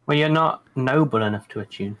annoying. well, you're not noble enough to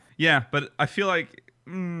attune. Yeah, but I feel like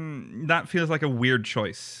that feels like a weird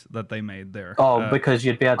choice that they made there. Oh, because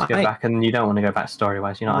you'd be able to go I- back, and you don't want to go back story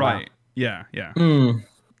wise. You're not right. Yeah, yeah. Mm.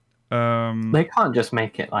 They can't just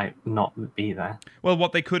make it like not be there. Well,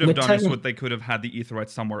 what they could have We're done is talking- what they could have had the Aetheryte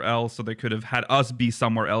somewhere else, so they could have had us be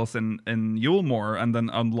somewhere else in Yulmore and then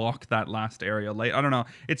unlock that last area late. I don't know.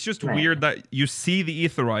 It's just Right. weird that you see the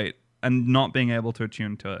Aetheryte and not being able to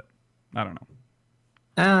attune to it. I don't know.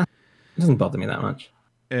 It doesn't bother me that much.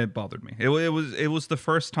 It bothered me. It was the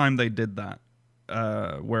first time they did that,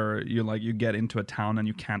 where you get into a town and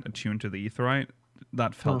you can't attune to the Aetheryte.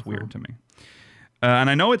 That felt weird to me.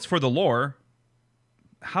 And I know it's for the lore.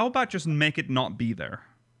 How about just make it not be there,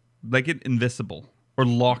 make it invisible or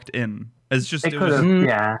locked in? It's just They it could was. have,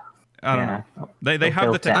 yeah. I don't yeah. know. They They have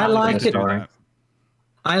the built it out technology I like to it. do that.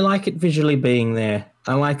 I like it visually being there.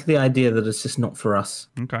 I like the idea that it's just not for us.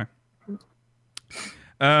 Okay.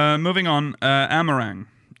 Moving on, Amarang.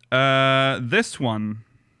 This one.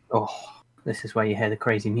 Oh, this is where you hear the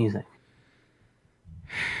crazy music.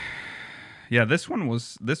 Yeah, this one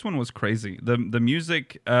was crazy. The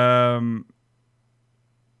music the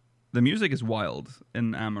music is wild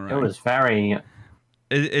in Amarang. It was very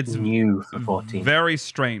It's new for 14. very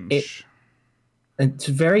strange. It's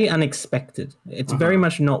very unexpected. It's very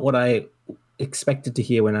much not what I expected to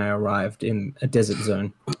hear when I arrived in a desert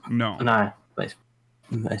zone. No. No, but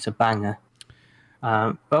it's a banger.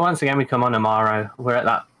 But once again, we come on Amaro. We're at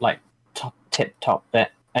that like top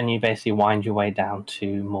bit, and you basically wind your way down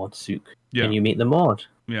to Mordsuk, Yeah. and you meet the Mord,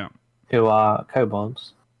 Yeah. who are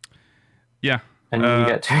kobolds, Yeah. and you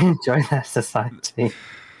get to enjoy their society.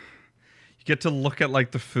 You get to look at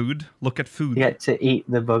like the food. Look at food. You get to eat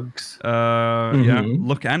the bugs. Yeah.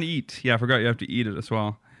 Look and eat. Yeah, I forgot you have to eat it as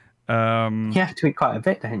well. You have to eat quite a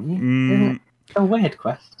bit, don't you? Mm. Isn't it a weird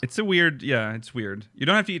quest? It's a weird. Yeah, it's weird. You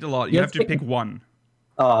don't have to eat a lot. You have to pick one.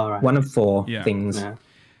 Oh, right. One of four Yeah. things. Yeah.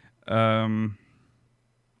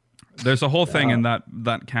 There's a whole thing in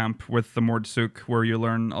that camp with the Mordsuk where you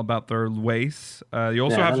learn about their ways. You also Yeah, have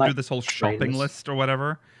to they're do like this whole shopping traders. list or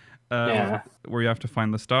whatever, Yeah. where you have to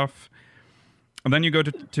find the stuff. And then you go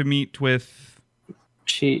to meet with.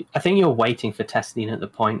 I think you're waiting for Testine at the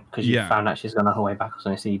point because you Yeah. found out she's gone on her way back or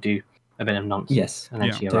something, so you do a bit of nonsense. Yes. And then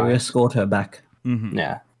Yeah. she To arrives. escort her back.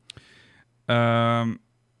 Yeah.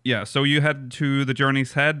 Yeah, so you head to the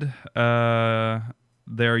Journey's Head.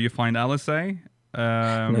 There you find Alice. No,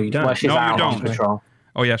 you don't. Well, she's No, you out on don't. patrol.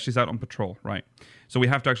 Oh yeah, she's out on patrol, right? So we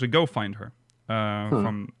have to actually go find her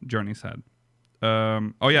from Journey's Head.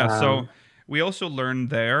 Oh yeah, so we also learned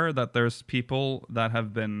there that there's people that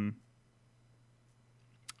have been.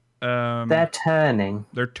 They're turning.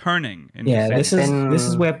 They're turning. Into Yeah, Saints. this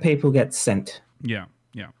is where people get sent. Yeah.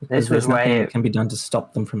 This Because was there's nothing where that can be done to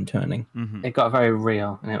stop them from turning. it got very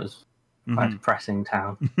real, and it was quite a depressing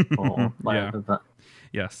town or whatever. But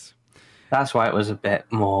Yes. that's why it was a bit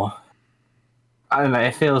more. I don't know.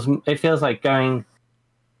 It feels like going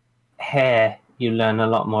here. You learn a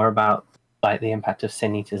lot more about like the impact of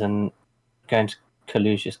sin eaters, and going to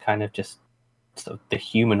Kalu's just kind of just sort of the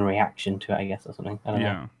human reaction to it, I guess, or something. I don't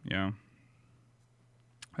know.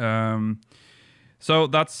 Yeah. So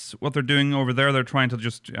that's what they're doing over there. They're trying to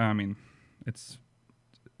just, it's,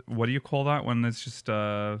 what do you call that when it's just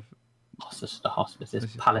The hospice is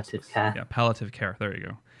palliative care. Yeah, palliative care. There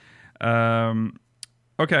you go.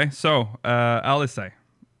 Okay, so Alice,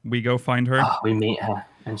 we go find her. Oh, we meet her,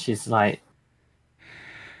 and she's like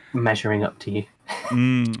measuring up to you.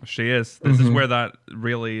 She is. This is where that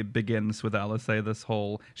really begins with Alice. This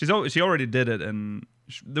whole she already did it, and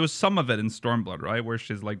there was some of it in Stormblood, right, where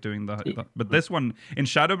she's like doing but this one in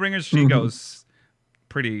Shadowbringers, she goes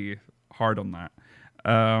pretty hard on that.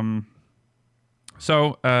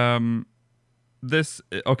 This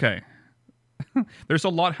okay. There's a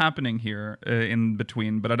lot happening here in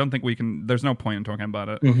between, but I don't think we can. There's no point in talking about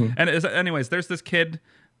it. And anyways, there's this kid,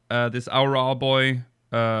 this Aura boy,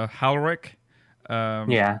 Halric.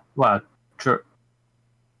 Yeah. Well,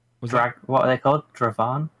 what are they called?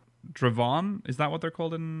 Dravan? Dravon? Is that what they're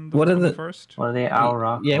called in the first? What are they?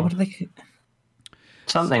 Aura? Yeah, what are they?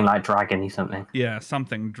 Something like dragony something. Yeah,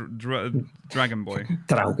 something. Dragon boy.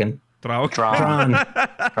 Draugen. Drawn.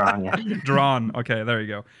 Drawn, yeah. Drawn. Okay, there you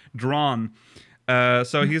go. Drawn.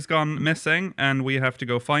 So he's gone missing, and we have to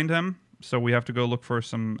go find him. So we have to go look for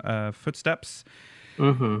some footsteps.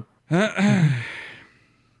 And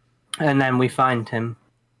then we find him.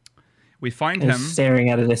 He's staring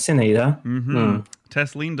at a Sin Eater.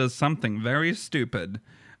 Tesleen does something very stupid.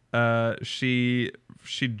 She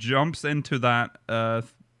jumps into that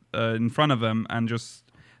in front of him and just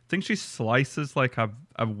I think she slices like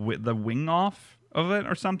the wing off of it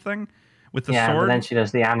or something with the sword. Yeah, but then she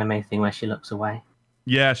does the anime thing where she looks away.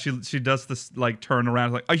 Yeah, she does this like turn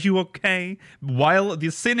around like, "Are you okay?" While the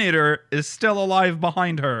Sin Eater is still alive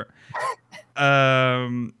behind her.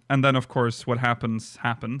 And then of course what happens.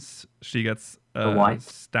 She gets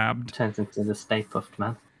stabbed. Turns into the Stay Puffed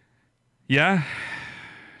Man. Yeah.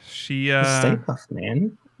 She Stay Puffed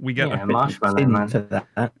Man. We get a marshmallow man for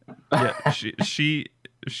that. Yeah, she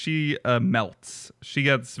melts. She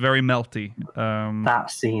gets very melty.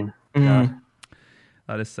 That scene.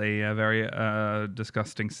 That is a very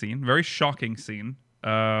disgusting scene. Very shocking scene.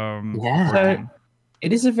 Yeah.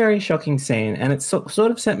 It is a very shocking scene, and it sort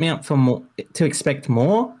of set me up for more to expect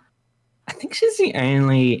more. I think she's the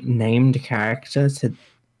only named character to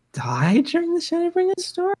die during the Shadowbringers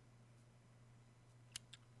story.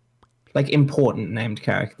 Like important named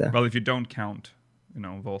character. Well, if you don't count,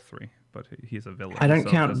 Volthree, but he's a villain. I don't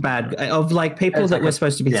count bad of like people that we're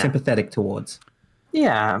supposed to be sympathetic towards.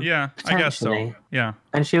 Yeah. Yeah, I guess so. Yeah.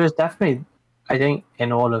 And she was definitely, I think,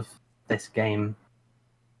 in all of this game,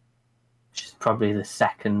 she's probably the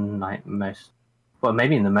second most, well,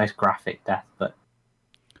 maybe in the most graphic death, but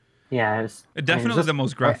yeah, it was definitely the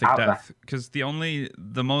most graphic death, because the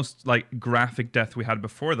most like graphic death we had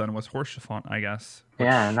before then was Horsefont, I guess.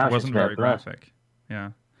 Yeah, and that wasn't very graphic.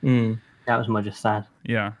 Yeah. That was more just sad.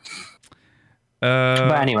 Yeah.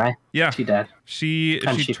 But anyway, yeah, she dead. She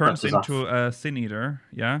turns into a Sin Eater.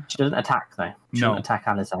 Yeah. She doesn't attack though. She doesn't attack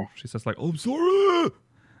Alice. She says like, "Oh, I'm sorry."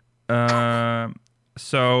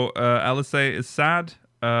 So Alice is sad.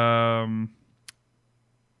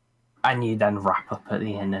 And you then wrap up at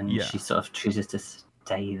the end, and she sort of chooses to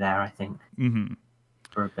stay there, I think,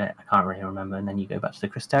 for a bit. I can't really remember. And then you go back to the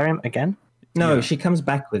Crystarium again. No, she comes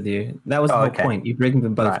back with you. That was the whole point. You bring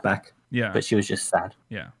them both back. Yeah, but she was just sad.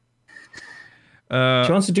 Yeah.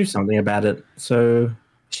 She wants to do something about it, so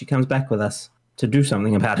she comes back with us to do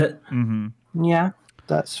something about it. Yeah,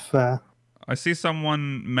 that's fair. I see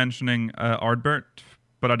someone mentioning Ardbert,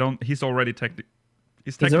 but I don't. He's already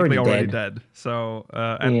He's technically already dead. So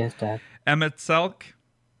he is dead. Emmett Selk.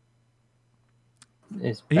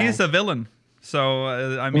 He's a villain, so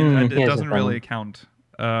it doesn't really count.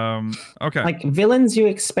 Okay. Like villains, you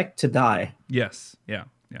expect to die. Yes. Yeah.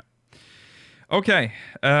 Okay.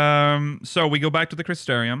 So we go back to the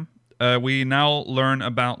Crystarium. We now learn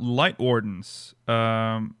about Light Wardens.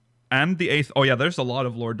 And the 8th. Oh yeah, there's a lot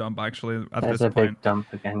of lore dump actually at this point. There's a big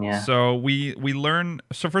dump again, yeah. So we learn.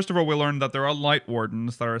 So first of all, we learn that there are Light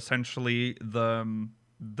Wardens that are essentially the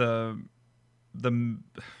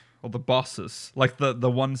bosses, like the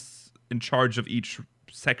ones in charge of each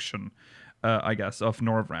section, I guess, of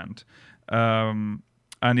Norvrand. And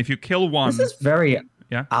if you kill one, this is very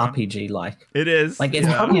RPG like. It is. Like it's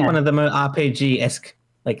probably one of the most RPG-esque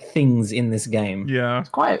like things in this game. Yeah.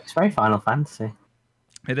 It's very Final Fantasy.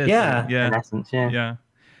 It is. Yeah. In essence, yeah.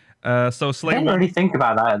 So Slay. I didn't really think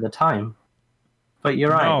about that at the time, but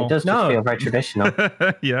you're right. It does just feel very traditional.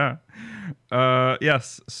 Yeah.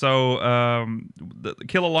 Yes. So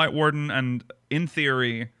kill a Light Warden, and in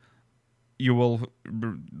theory,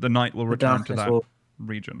 the night will return to that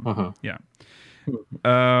region. Yeah.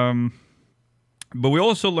 But we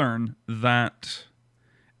also learn that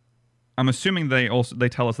I'm assuming they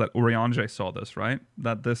tell us that Urianger saw this, right?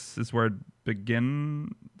 That this is where it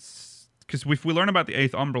begins. Because if we learn about the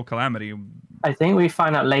 8th Umbral Calamity, I think we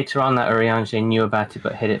find out later on that Urianger knew about it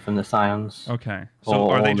but hid it from the Scions. Okay, so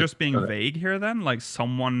are they just being vague here then? Like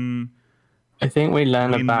someone? I think we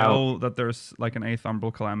learn we about know that there's like an 8th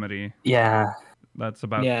Umbral Calamity. Yeah, that's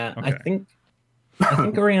about. Yeah, okay. I think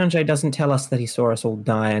Urianger doesn't tell us that he saw us all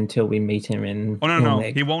die until we meet him in. Oh no,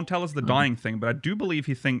 he won't tell us the dying thing. But I do believe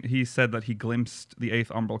he said that he glimpsed the 8th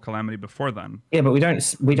Umbral Calamity before then. Yeah, but we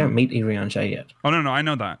don't meet Urianger yet. Oh no, I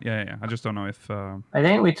know that. Yeah. I just don't know if. I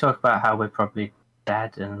think we talk about how we're probably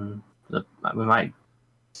dead, and we might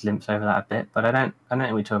glimpse over that a bit. But I don't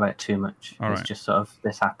think we talk about it too much. It's just sort of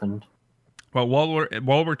this happened. Well,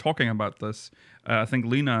 while we're talking about this, I think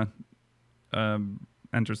Lena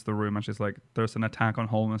enters the room and she's like, "There's an attack on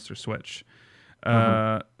Holminster Switch."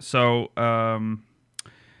 So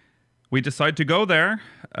we decide to go there,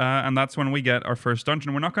 and that's when we get our first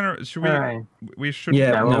dungeon. We're not gonna. Should we? Right. We should.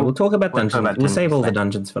 Yeah, we'll talk about dungeons. We'll save all the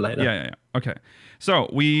dungeons for later. Yeah. Okay. So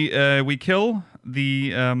we kill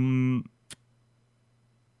the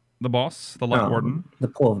boss, the Light Warden. The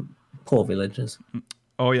poor villagers.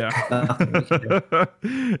 Oh yeah.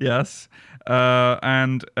 Yes.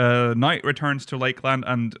 And Night returns to Lakeland,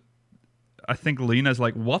 and I think Lena's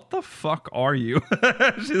like, "What the fuck are you?"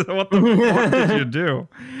 She's like, "What the fuck did you do?"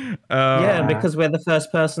 Yeah, because we're the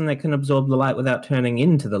first person that can absorb the light without turning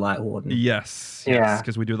into the Light Warden. Yes. Yeah.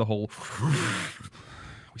 Because we do the whole.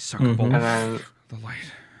 We suck up all the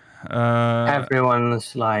light.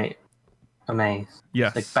 Everyone's like amazed.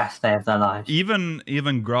 Yes. It's the best day of their lives. Even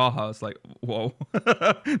Graha's like, whoa.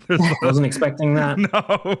 Wasn't expecting that.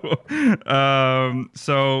 No.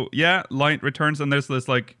 So yeah, light returns, and there's this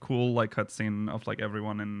like cool like cutscene of like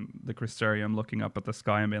everyone in the Crystarium looking up at the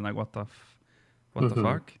sky and being like, what the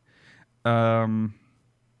fuck?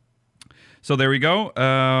 So there we go.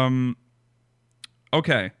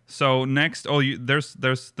 Okay. So next,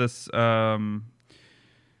 there's this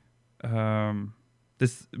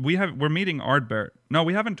we're meeting Ardbert. No,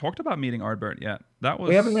 we haven't talked about meeting Ardbert yet.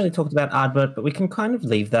 We haven't really talked about Ardbert, but we can kind of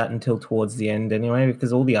leave that until towards the end anyway,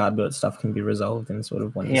 because all the Ardbert stuff can be resolved in sort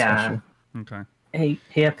of one discussion. Okay. He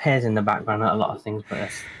appears in the background at a lot of things, but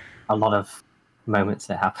there's a lot of moments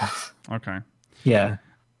that happen. Okay. Yeah.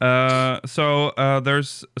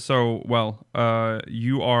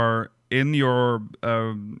 You are in your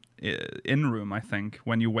in room, I think,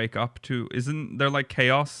 when you wake up to. Isn't there like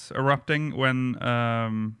chaos erupting when?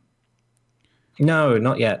 No,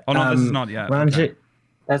 not yet. Oh no, this is not yet. Ranjit,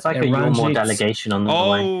 there's like a Yulmore delegation on the way.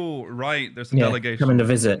 Oh right, there's a delegation coming to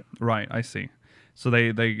visit. Right, I see. So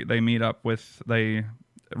they meet up with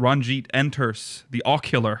Ranjit enters the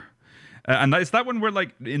Ocular, and is that when we're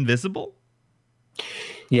like invisible?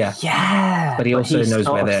 Yeah. Yeah. But he also knows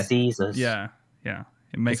where they're. Sees us. Yeah.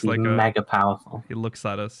 It makes like mega powerful. He looks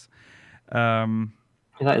at us. He's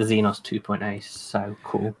like Xenos 2.0. He's so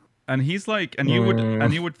cool. And he's like, and you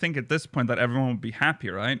would think at this point that everyone would be happy,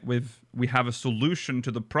 right? We have a solution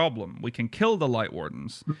to the problem. We can kill the Light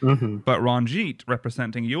Wardens. Mm-hmm. But Ranjit,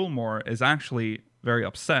 representing Yulmore, is actually very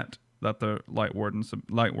upset that the Light Warden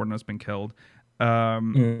has been killed.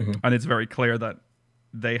 And it's very clear that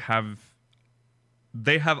they have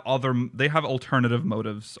alternative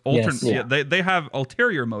motives. They have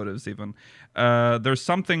ulterior motives even. There's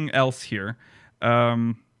something else here.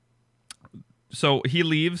 So he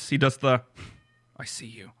leaves. He does the I see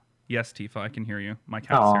you. Yes, Tifa, I can hear you. My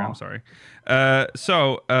cat's here. I'm sorry.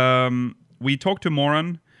 We talk to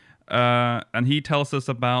Moran, and he tells us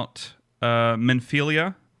about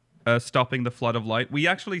Minfilia stopping the flood of light. We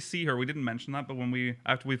actually see her. We didn't mention that, but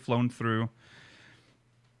after we've flown through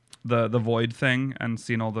the void thing and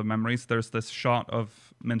seen all the memories, there's this shot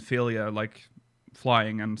of Minfilia like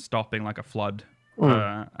flying and stopping like a flood.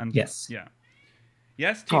 And yes,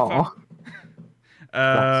 Tifa.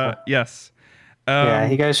 Yes.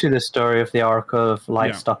 He goes through the story of the Oracle of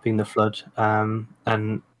Light stopping the flood,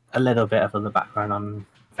 and a little bit of other background on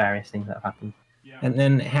various things that have happened. Yeah. And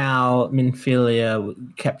then how Minfilia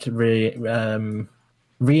kept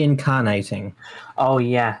reincarnating. Oh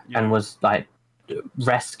yeah, and was like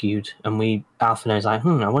rescued, and Alphinaud's like,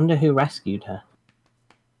 I wonder who rescued her.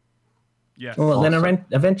 Yes. Well, then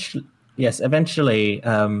eventually,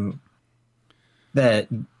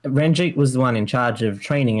 Ranjit was the one in charge of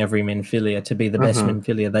training every Minfilia to be the best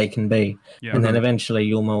Minfilia they can be. Yeah. And then eventually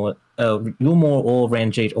Yulmore or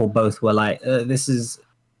Ranjit or both were like, this is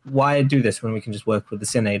why do this when we can just work with the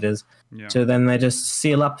Senators? Yeah. So then they just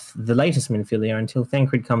seal up the latest Minfilia until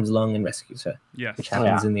Thancred comes along and rescues her, Yes. which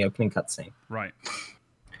happens in the opening cutscene. Right.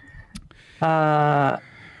 And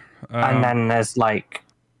then there's like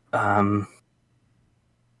that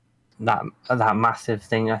massive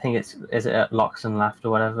thing. I think is it at Locks and Laughed or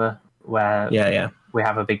whatever, where we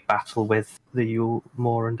have a big battle with the Yule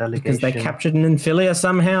Moran delegation because they captured Minfilia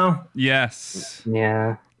somehow. Yes.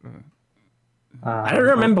 Yeah. I don't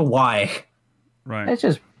remember why. Right. It's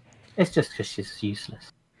just because she's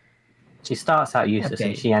useless. She starts out useless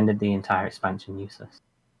and she ended the entire expansion useless.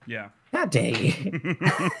 Yeah. How dare you?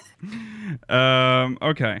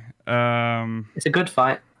 Okay. It's a good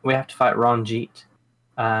fight. We have to fight Ranjit,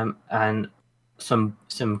 and some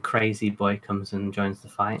crazy boy comes and joins the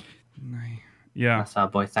fight. Yeah. That's our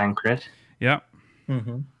boy Thancred. Yeah.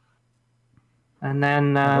 Mm-hmm. And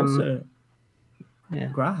then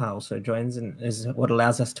Graha also joins and is what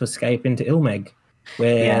allows us to escape into Ilmeg,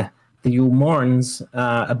 where the Yule Morans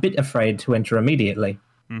are a bit afraid to enter immediately.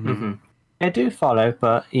 Mm-hmm. They do follow,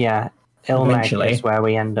 but Ilmeg Eventually. is where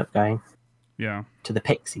we end up going. Yeah. To the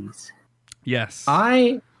Pixies. Yes.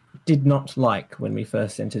 I did not like when we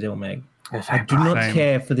first entered Ilmeg. I do not Same.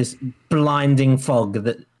 care for this blinding fog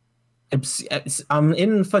that I'm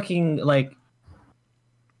in fucking like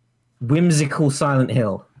whimsical Silent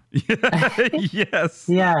Hill. Yes.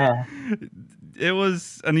 Yeah. It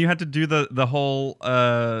was, and you had to do the whole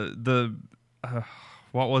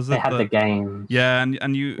what was it? They had the game. Yeah,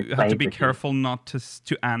 and you had to played be with you. careful not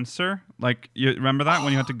to answer. Like, you remember that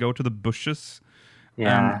when you had to go to the bushes?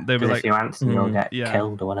 Yeah. They'd be 'cause like, if you answer, you'll get yeah.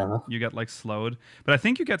 killed or whatever. You get like slowed, but I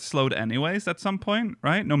think you get slowed anyways at some point,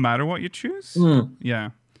 right? No matter what you choose. Mm. Yeah.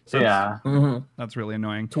 So Yeah. that's really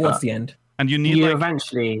annoying. Towards the end. And you need You like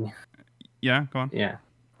eventually. yeah, go on. Yeah.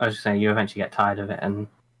 I was just saying, you eventually get tired of it and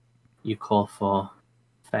you call for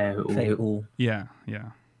Feoul. Yeah, yeah.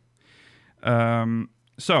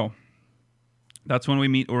 So that's when we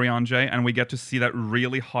meet Urianger, and we get to see that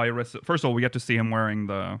really high risk. First of all, we get to see him wearing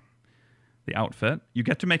the outfit. You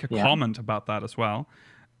get to make a comment about that as well.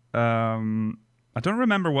 I don't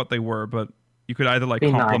remember what they were, but you could either like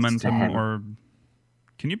Be nice compliment to him, him. or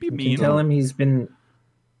can you be You mean? can tell him he's been.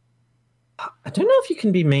 I don't know if you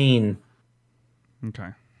can be mean. Okay.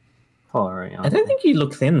 Poor Urianger. I don't think you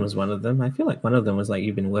look thin was one of them. I feel like one of them was like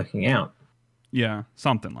you've been working out. Yeah,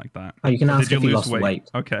 something like that. Oh, you can ask Did if you he lose lost weight.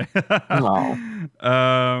 Okay. No.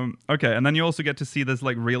 Okay, and then you also get to see this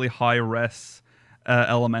like really high res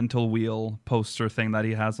elemental wheel poster thing that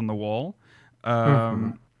he has on the wall.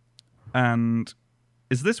 And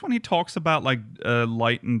is this when he talks about like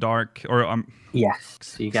light and dark, or Yes.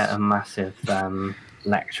 So you get a massive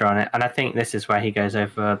lecture on it. And I think this is where he goes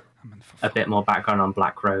over a bit more background on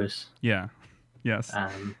Black Rose. yeah, yes,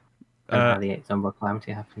 And how the Eighth Umbral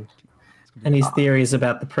Calamity happened. And his theories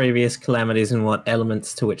about the previous calamities and what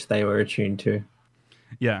elements to which they were attuned to.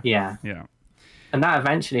 yeah, Yeah. yeah, And that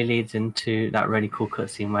eventually leads into that really cool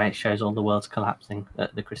cutscene where it shows all the worlds collapsing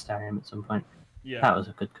at the Crystarium at some point. yeah, That was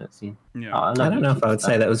a good cutscene. yeah. Oh, I don't know if I would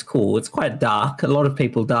say that was cool. It's quite dark. A lot of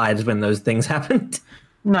people died when those things happened.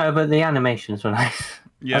 No, but the animations were nice.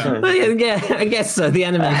 Yeah. I thought it Well, was yeah, I guess so. The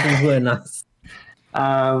animations were nice.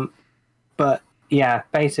 But yeah,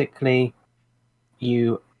 basically,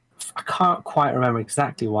 I can't quite remember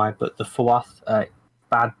exactly why, but the Fawath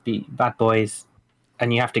bad boys,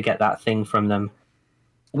 and you have to get that thing from them.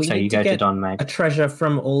 We So need you go to get Don Meg. a treasure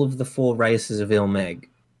from all of the 4 races of Ilmeg.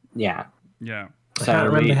 Yeah. Yeah. I So can't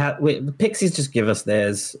remember we- how. The Pixies just give us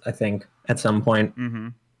theirs, I think, at some point, Mm-hmm.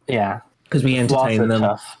 Yeah. because we Fawath entertain are them.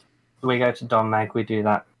 tough. We go to Don Meg, we do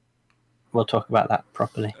that. We'll talk about that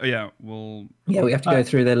properly. Yeah. Well. Yeah, we have to go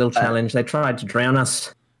through their little challenge. They tried to drown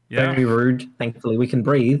us. Yeah. Very rude. Thankfully, we can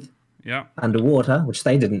breathe Yeah. underwater, which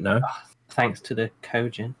they didn't know. Thanks to the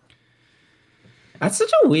Kojin. That's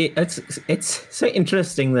such a weird. It's so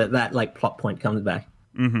interesting that like plot point comes back.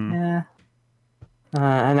 Mm-hmm. Yeah.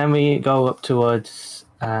 And then we go up towards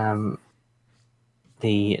the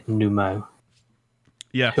Numo,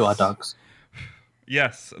 Yes. who are dogs.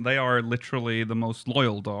 Yes, they are literally the most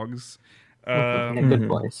loyal dogs. They're good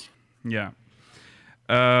boys. Yeah.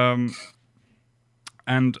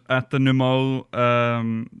 And at the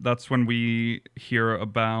Numo, that's when we hear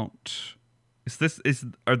about.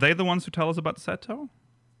 Are they the ones who tell us about Seto?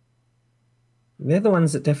 They're the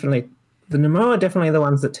ones that definitely. The Nemo are definitely the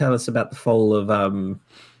ones that tell us about the fall of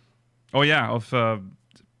Oh yeah, of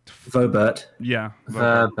Vobert. yeah.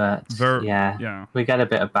 Verbert. Yeah. Yeah. We get a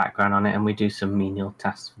bit of background on it and we do some menial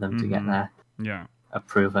tasks for them to get their Yeah.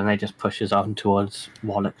 approval, and they just push us on towards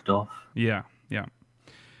Wallachdorf. Yeah. Yeah.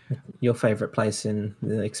 Your favorite place in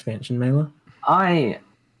the expansion, Mela? I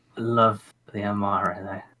love the Amara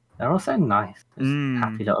though. They're also nice, just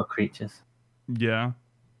happy little creatures. Yeah.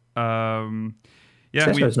 Yeah.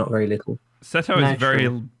 Seto's not very little. Seto is very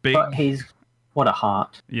big. But what a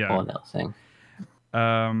heart. Yeah. Poor little thing.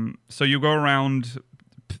 So you go around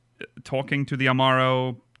talking to the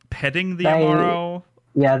Amaro, petting the Amaro.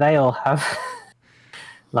 Yeah, they all have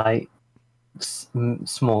like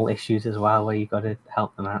small issues as well where you got to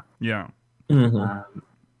help them out. Yeah. Mm-hmm.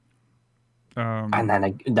 And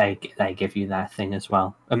then they give you their thing as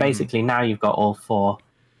well. And basically now you've got all 4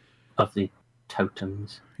 of the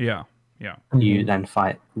totems. Yeah. Yeah. You then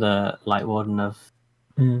fight the Light Warden of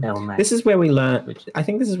Ilme. This is where we learn. I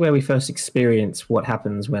think this is where we first experience what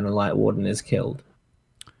happens when a Light Warden is killed.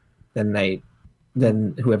 Then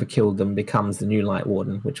whoever killed them becomes the new Light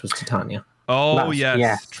Warden, which was Titania. Oh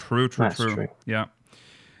yes. True. Yeah.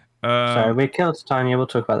 So we killed Titania. We'll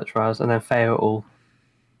talk about the trials, and then Feoul.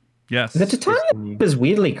 Yes. The Titania was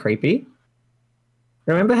weirdly creepy.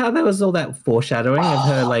 Remember how there was all that foreshadowing of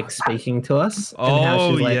her like speaking to us? Oh, and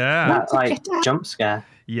how she's like, yeah. That like jump scare.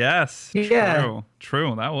 Yes. Yeah.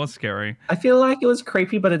 True. That was scary. I feel like it was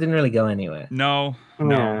creepy, but it didn't really go anywhere. No.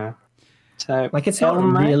 Yeah. So Like it's not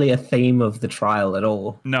really a theme of the trial at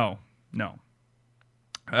all. No.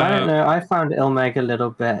 I don't know. I found Ilmeg a little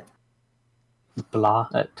bit blah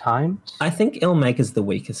at times. I think Ilmeg is the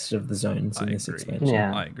weakest of the zones in this expansion.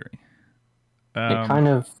 Yeah. I agree. It kind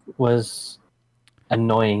of was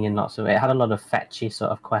annoying and not so. It had a lot of fetchy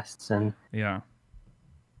sort of quests, and Yeah.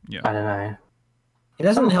 I don't know. It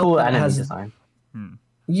doesn't Some help cool that it enemy has. design.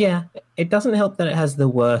 Yeah, it doesn't help that it has the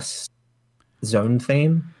worst zone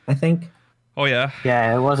theme. I think. Oh yeah.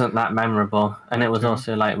 Yeah, it wasn't that memorable, and it was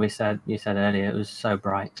also like you said earlier. It was so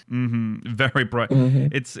bright. Very bright. Mhm.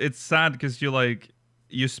 It's sad because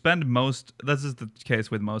you spend most. This is the case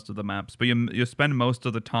with most of the maps, but you spend most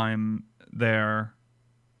of the time there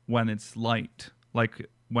when it's light. Like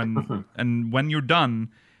and when you're done,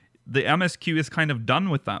 the MSQ is kind of done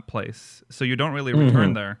with that place, so you don't really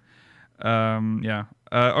return there. Yeah.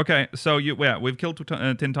 Okay. So we've killed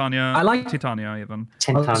Titania. I like Titania even.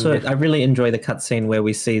 Also, I really enjoy the cutscene where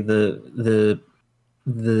we see the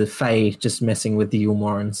Fae just messing with the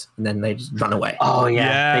Ulmorans, and then they just run away. Oh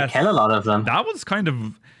yeah, Yes. they kill a lot of them. That was kind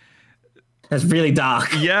of That's really dark.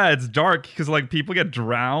 yeah. It's dark because like people get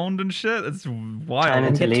drowned and shit. It's wild. Turn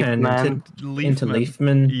into Get turned Leafman. into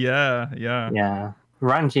Leafman. Yeah. Yeah,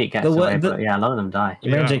 Ranjit gets The- away, the- but yeah, a lot of them die.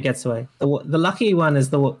 Yeah. Ranjit gets away. The lucky one is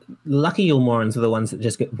the lucky Ulmorans are the ones that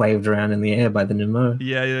just get waved around in the air by the Nemo.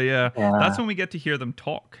 Yeah. Yeah. That's when we get to hear them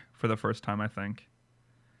talk for the first time, I think.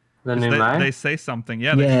 The 'Cause Numo they say something.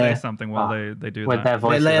 Yeah, they Yeah. say something while they do with their that.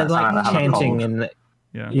 voices. They're that sound like they have a chanting cold. and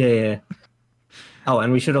Yeah. yeah. Oh,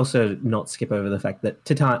 and we should also not skip over the fact that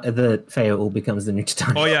the Feoul becomes the new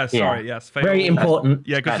Titania. Oh yeah. Sorry. Yes. Very important.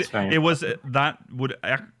 Yeah, because That's very it was that would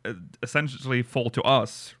essentially fall to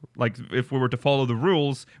us. Like if we were to follow the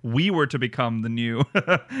rules, we were to become the new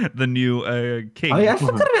king. Oh yeah, I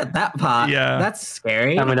forgot about that part. Yeah. That's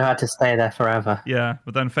scary. And we'd have had to stay there forever. Yeah,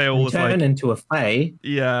 but then Feoul was Turn like, into a Fae.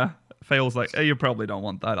 yeah, Feoul's like, hey, you probably don't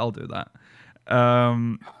want that. I'll do that.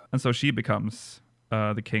 And so she becomes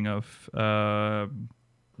the king of The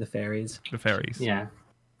fairies. the fairies. Yeah.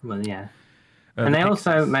 Well, yeah. Uh, And the they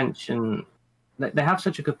also pixies. mention they have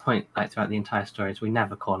such a good point like throughout the entire story is we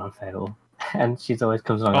never call on Feoul. And she's always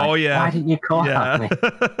comes on Oh like, yeah. why didn't you call yeah. on me?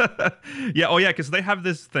 Yeah. Oh yeah, because they have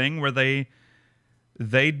this thing where they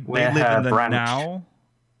We're live her in the branch. now,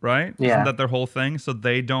 right? Yeah. Isn't that their whole thing? So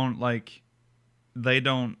they don't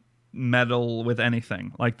meddle with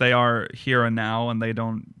anything. Like they are here and now, and they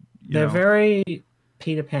don't. They're very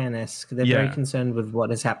Peter Pan-esque. They're very Yeah. concerned with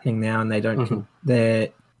what is happening now, and they don't.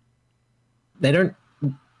 They don't.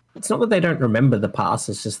 It's not that they don't remember the past.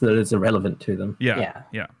 It's just that it's irrelevant to them. Yeah.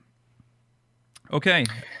 Okay.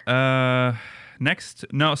 Next.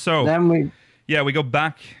 No. So Then we go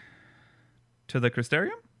back to the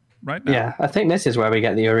Crystarium, right? Now? yeah, I think this is where we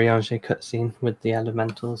get the Urianger cutscene with the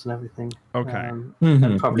elementals and everything. Okay.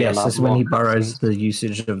 And probably a Yes, lot this is when more he borrows cutscenes. the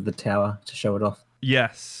usage of the tower to show it off,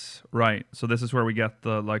 Yes. Right. So this is where we get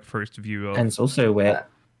the first view of. and it's also where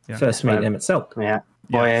Yeah. first meet Right. Emmett Selk. Yeah,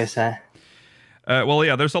 Boyo's there. Well,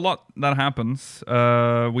 yeah, there's a lot that happens.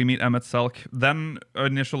 We meet Emmett Selk, then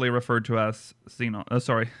initially referred to as Xenos.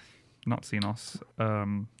 Sorry, not Xenos.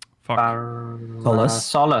 Fuck.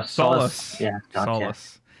 Solus. Yeah, gotcha.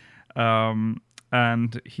 Solus.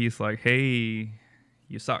 And he's like, hey,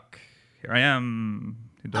 you suck. Here I am.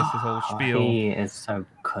 He does this whole spiel. He is so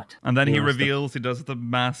good. And then he was the- reveals, he does the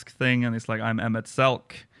mask thing, and he's like, I'm Emmett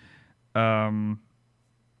Selk. And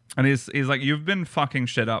he's like, you've been fucking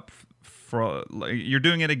shit up for like, you're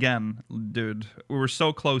doing it again, dude. We were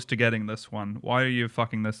so close to getting this one. Why are you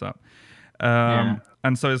fucking this up? And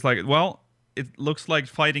so it's like, well, it looks like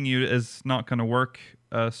fighting you is not going to work.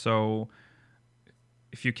 So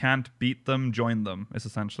if you can't beat them, join them. Is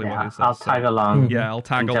essentially what he says. I'll tag along. Yeah, I'll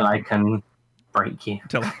tag until along I can break you.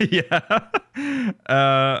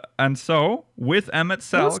 And so with Emmett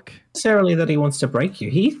Selk, not necessarily that he wants to break you.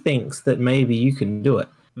 He thinks that maybe you can do it.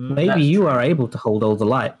 Maybe That's you true. are able to hold all the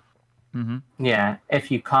light. Yeah,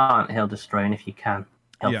 if you can't, he'll destroy, and if you can,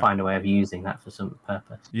 he'll find a way of using that for some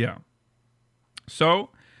purpose. Yeah. So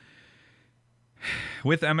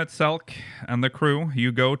with Emmett Selk and the crew,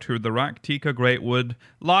 you go to the Raktika Greatwood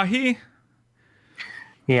Lahi.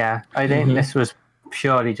 Yeah, I think this was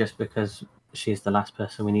purely just because she's the last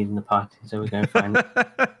person we need in the party, so we're going to find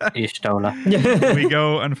Y'shtola. We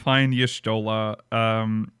go and find Y'shtola,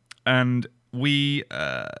 and we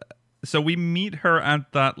we meet her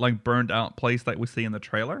at that like burned out place that we see in the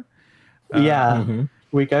trailer.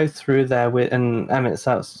 We go through there and Emmett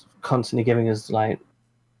Selk's constantly giving us like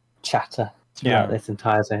chatter throughout this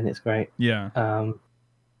entire zone. It's great. And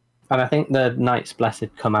I think the Knights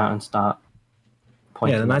Blessed come out and start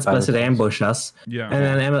pointing. Yeah, the Knights Blessed ambush us. Yeah. And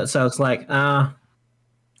then Emmett Selk's like, I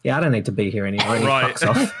don't need to be here anymore. And he fucks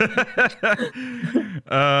off.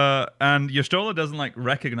 And Y'shtola doesn't like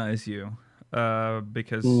recognize you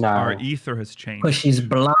because No. our ether has changed. Because she's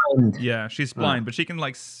blind. Yeah, she's blind, but she can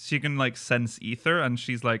sense ether, and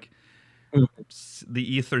she's like, the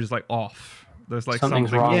ether is like off. There's like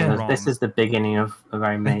Something's something wrong. wrong. This is the beginning of a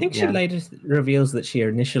very I think she later reveals that she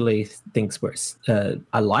initially thinks we're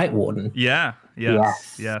a light warden. Yeah.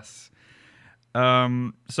 Yes. There's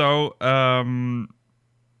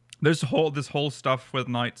this whole stuff with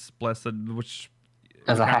Knights Blessed, which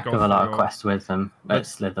there's we a can't heck go of a lot of through. quests with them at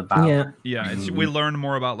Slitherbound. Yeah, we learn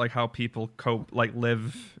more about like how people cope, like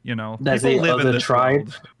live. You know, There's people the live in other this tribe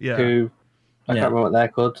world. Yeah, who I can't remember what they're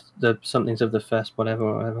called. The somethings of the first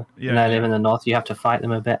whatever. Yeah, and they live in the north. You have to fight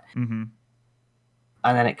them a bit, Mm-hmm.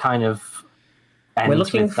 and then it kind of We're ends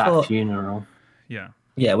looking with that for- funeral. Yeah.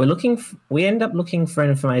 Yeah, we end up looking for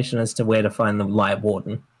information as to where to find the light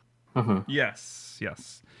warden. Yes.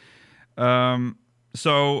 There's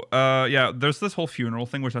this whole funeral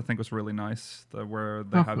thing, which I think was really nice, where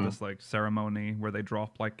they have this like ceremony where they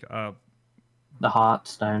drop like a The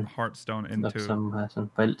Heartstone heartstone of into. some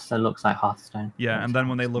person, but it still looks like Hearthstone. Yeah, and then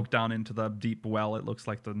when they look down into the deep well, it looks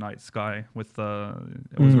like the night sky with the.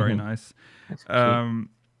 It was very nice. Now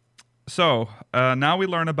we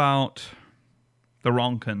learn about the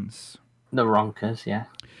Ronkans, The Ronkers, yeah.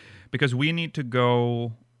 because we need to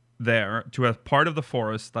go there to a part of the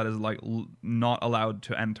forest that is like not allowed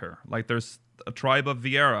to enter. Like there's a tribe of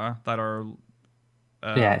Viera that are.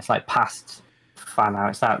 It's like past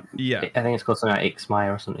Fanau. It's that. Yeah. I think it's called something like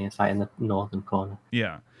Ixmaya or something. It's like in the northern corner.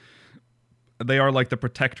 Yeah. They are like the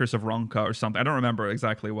protectors of Ronka or something. I don't remember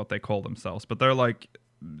exactly what they call themselves, but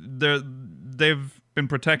they've been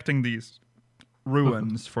protecting these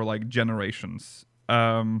ruins for like generations.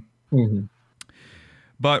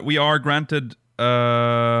 But we are granted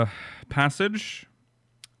passage.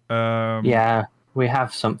 Yeah, we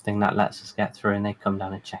have something that lets us get through, and they come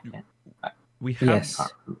down and check it. We have. Yes.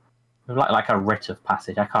 Like a writ of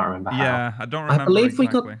passage. I can't remember how. Yeah, I don't remember. I believe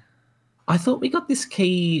exactly. I thought we got this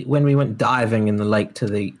key when we went diving in the lake to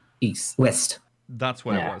the west. That's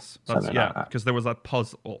what it was. That's, something like that. because there was that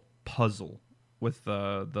puzzle with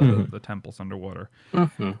the temples underwater.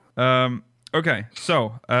 Okay,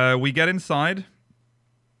 so we get inside,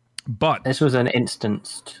 but This was an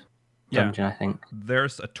instanced dungeon, I think.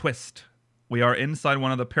 there's a twist. We are inside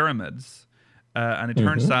one of the pyramids, and it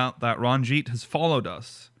turns out that Ranjit has followed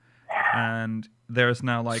us, and there's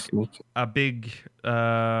now like Sneaky. a big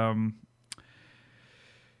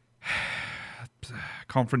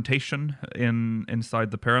confrontation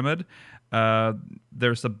inside the pyramid.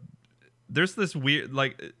 There's this weird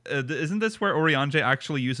isn't this where Urianger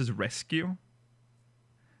actually uses rescue?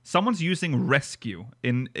 Someone's using rescue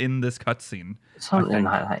in this cutscene. Something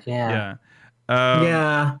like that, yeah.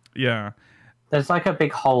 Yeah. There's like a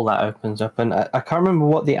big hole that opens up, and I can't remember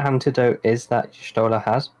what the antidote is that Y'shtola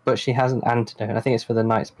has, but she has an antidote. I think it's for the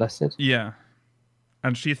Knights Blessed. Yeah.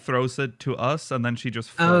 And she throws it to us, and then she just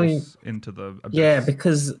falls into the abyss. Yeah,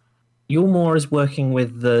 because Yulmore is working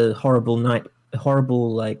with the horrible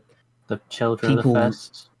The children People- of the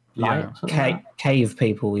first Yeah. light. or something like that. cave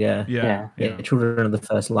people. Yeah, Yeah. children of the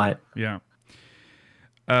first light. Yeah.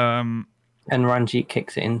 And Ranjit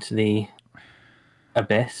kicks it into the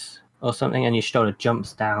abyss or something, and Y'shtola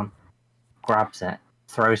jumps down, grabs it,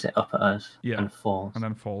 throws it up at us, Yeah. and falls. And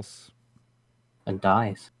then falls. and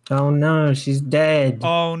dies. Oh no, she's dead.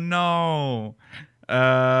 Oh no. We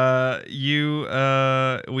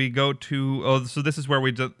go to. Oh, so this is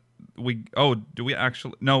where do we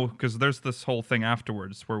actually? No, because there's this whole thing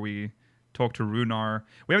afterwards where we talk to Runar.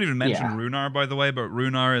 We haven't even mentioned Runar, by the way, but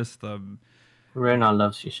Runar is the. Runar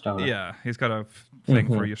loves Y'shtola. Yeah, he's got a thing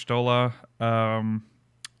for Y'shtola.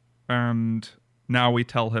 And now we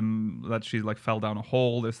tell him that she like fell down a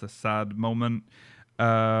hole. There's this sad moment.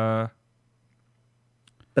 But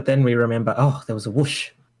then we remember, there was a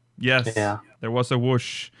whoosh. Yes, there was a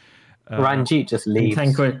whoosh. Ranjit just leaves.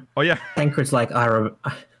 Tancred's like, yeah,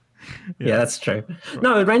 that's true.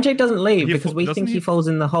 No, Ranjit doesn't leave because we think he falls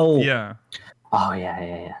in the hole. Yeah. Oh,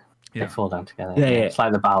 yeah. They fall down together. Yeah. It's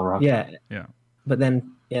like the Balrog. Yeah. But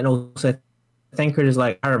then, and also, Tancred is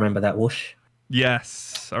like, I remember that whoosh.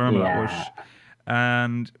 Yes, I remember that whoosh.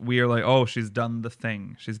 And we are like, oh, she's done the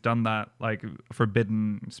thing. She's done that like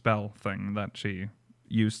forbidden spell thing that she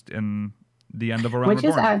used in the end of Around Which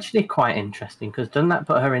Reborn. is actually quite interesting because doesn't that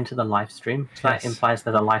put her into the live stream? So that implies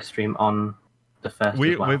there's a live stream on the first as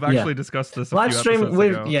well. We've actually discussed this live stream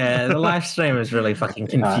ago. The live stream is really fucking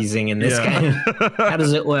confusing in this game. How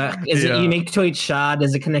does it work? Is it unique to each shard?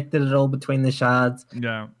 Is it connected at all between the shards?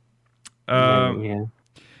 Yeah. Yeah.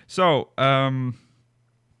 So,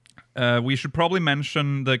 we should probably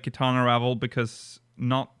mention the Kitana Ravel because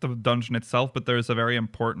not the dungeon itself, but there's a very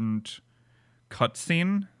important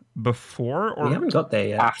cutscene before. Or we haven't got there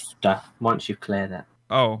yet. After, once you've cleared it.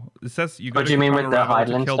 Oh, it says you got to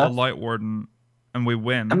kill the Light Warden, and we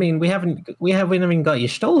win. I mean, we haven't even got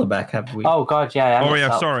Y'shtola back, have we? Oh god, yeah. Oh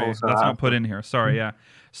yeah, sorry, that's not put in here. Sorry, yeah.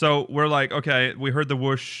 So we're like, okay, we heard the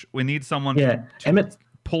whoosh. We need someone to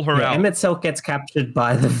pull her out. Emet-Selch gets captured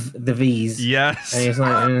by the V's. Yes. And he's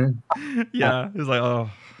like, yeah. He's like, oh.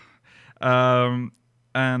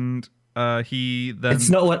 And he then. It's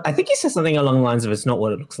not what I think he says something along the lines of. It's not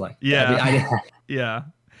what it looks like. Yeah. Yeah.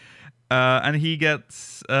 And he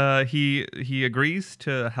gets he agrees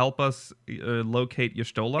to help us locate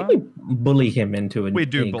Y'shtola. We bully him into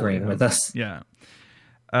agreeing with us. Yeah.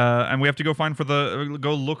 And we have to go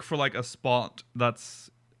look for like a spot that's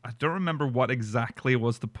I don't remember what exactly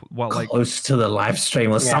was close to the live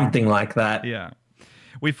stream or something like that. Yeah.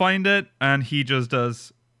 We find it and he just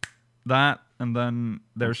does that and then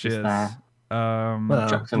there she is.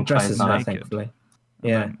 Dresses her, thankfully.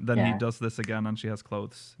 Yeah. Then he does this again and she has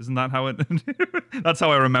clothes. Isn't that how it that's how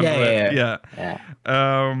I remember it. Yeah.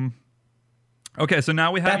 Okay, so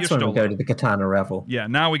now we have That's when we go to the Kitana Ravel. Yeah,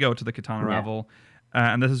 now we go to the Kitana Ravel.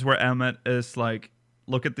 And this is where Emmet is like,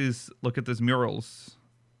 look at these murals.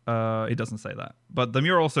 He doesn't say that, but the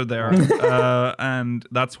murals are there. And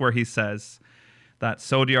that's where he says that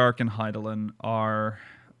Zodiark and Hydaelyn are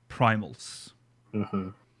primals. Mm-hmm.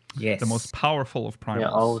 Yes. The most powerful of primals.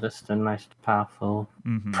 The oldest and most powerful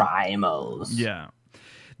primals. Yeah.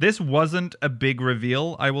 This wasn't a big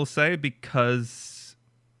reveal, I will say, because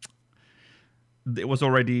it was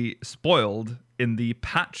already spoiled in the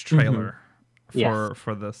patch trailer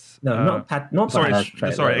for this. No, not sorry,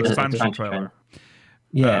 expansion trailer.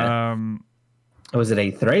 Yeah. Was it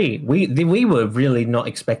E3? We were really not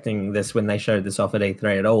expecting this when they showed this off at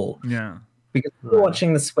E3 at all. Yeah. Because we were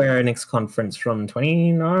watching the Square Enix conference from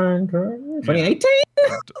 2018?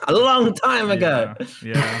 A long time ago.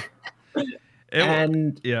 Yeah.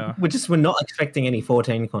 We just were not expecting any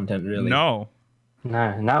 14 content, really. No,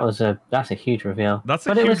 and that's a huge reveal. But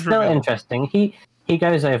it was still interesting. He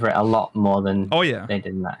goes over it a lot more than they did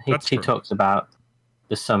in that. He talks about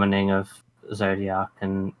the summoning of Zodiark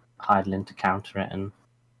and Hydaelyn to counter it and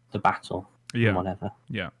the battle and whatever.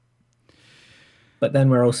 Yeah. But then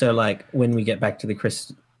we're also like, when we get back to the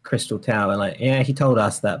Crystal Tower, like, yeah, he told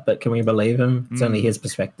us that, but can we believe him? It's only his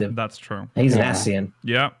perspective. That's true. He's an Ascian.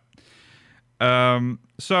 Yeah.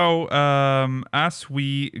 So as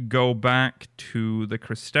we go back to the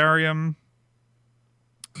Crystarium,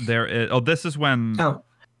 there is. Oh, this is when. Oh,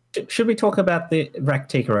 should we talk about the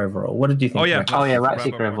Rak'tika overall? What did you think?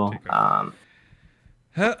 Rak'tika overall.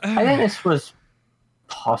 I think this was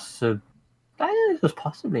possibly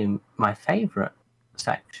my favorite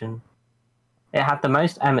section. It had the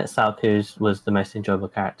most Emet-Selch, who was the most enjoyable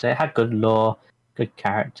character. It had good lore, good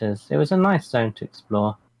characters. It was a nice zone to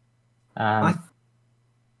explore. I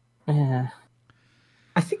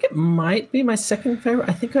think it might be my second favorite.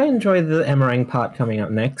 I think I enjoy the Emerang part coming up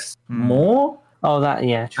next more. Oh,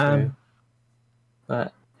 true.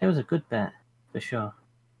 But it was a good bet, for sure.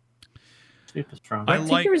 Super strong.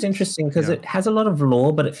 Rak'tika is interesting because it has a lot of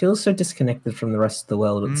lore, but it feels so disconnected from the rest of the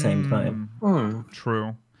world at the same time.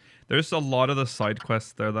 True. There's a lot of the side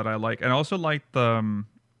quests there that I like. And I also like the...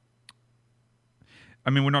 I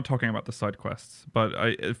mean, we're not talking about the side quests, but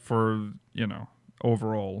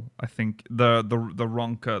overall, I think the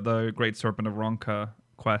Ronka, the Great Serpent of Ronka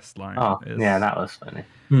quest line. That was funny.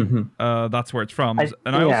 That's where it's from.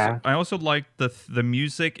 I also liked the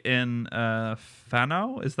music in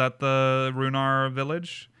Fano. Is that the Runar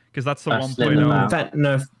village? Because that's the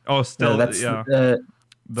 1.0.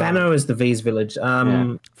 Fano is the V's village.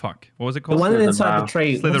 Fuck. What was it called? The one inside the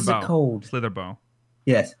tree. What's it called? Slitherbow.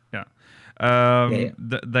 Yes. Yeah.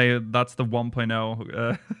 That's the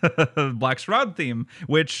 1.0 Black Shroud theme,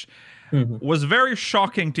 which was very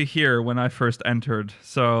shocking to hear when I first entered.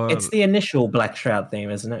 So it's the initial Black Shroud theme,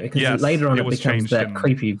 isn't it? Because later on it becomes that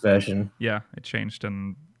creepy version. Yeah, it changed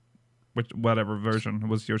in whatever version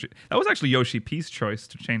was Yoshi. That was actually Yoshi P's choice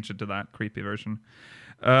to change it to that creepy version.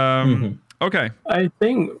 Okay. I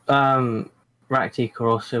think Raktika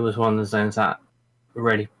also was one of the zones that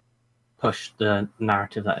really pushed the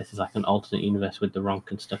narrative that this is like an alternate universe with the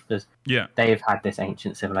Ronk and stuff. Because they've had this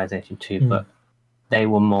ancient civilization too, but they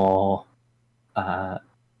were more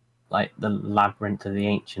like the Labyrinth of the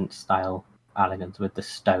Ancient style elegance with the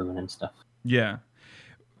stone and stuff. Yeah.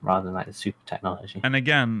 Rather than like the super technology. And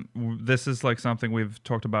again, this is like something we've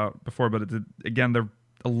talked about before, but again, there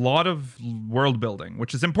a lot of world building,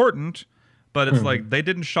 which is important, but it's like they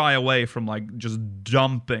didn't shy away from like just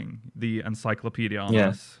dumping the encyclopedia on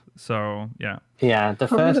us. So the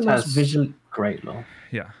probably first has great lore.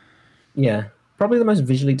 Yeah, probably the most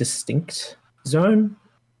visually distinct zone.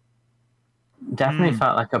 Definitely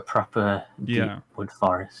felt like a proper deep wood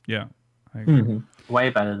forest. Yeah, I agree. Way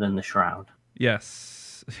better than the Shroud.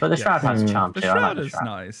 Yes. But the Shroud has charm too. The Shroud is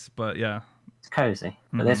nice, but it's cozy.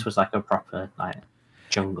 But this was like a proper like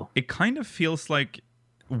jungle. It kind of feels like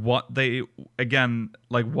what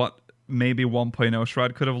maybe 1.0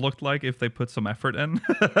 Shroud could have looked like if they put some effort in.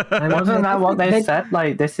 Wasn't that what they said?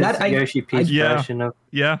 Like this is Yoshi P's version of.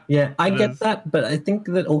 Yeah, I get that, but I think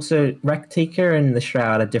that also Raktika and the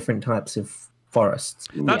Shroud are different types of forests.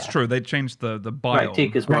 That's true. They changed the biome.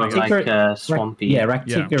 Raktika's more like a swampy.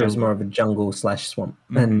 Raktika is more of a jungle / swamp,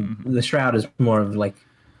 and the Shroud is more of like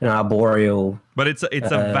an arboreal. But it's a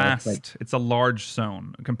vast, it's a large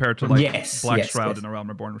zone compared to like Black Shroud in A Realm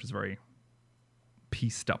Reborn, which is very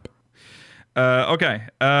pieced up. Okay,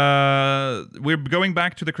 we're going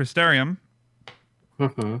back to the Crystarium.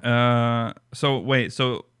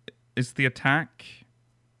 So is the attack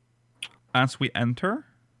as we enter?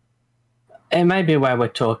 It may be where we're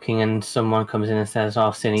talking and someone comes in and says,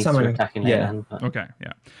 Sinny's attacking later. Okay,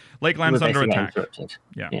 yeah. Lakeland's under attack.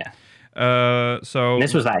 Yeah. So and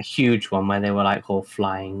this was that huge one where they were like all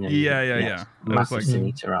flying. And, It massive was like,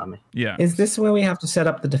 Sinita army. Yeah. Is this where we have to set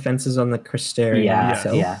up the defenses on the Crystarium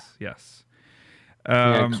itself? Yes.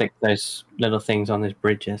 Click those little things on those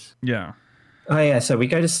bridges. Yeah. Oh yeah, so we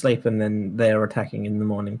go to sleep and then they're attacking in the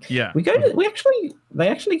morning. Yeah. They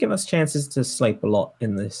actually give us chances to sleep a lot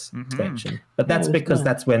in this section. But that's because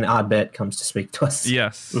that's when Ardbert comes to speak to us.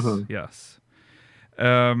 Yes. Yes.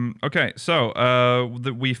 Okay, so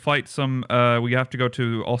we fight some we have to go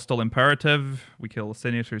to Ostal Imperative. We kill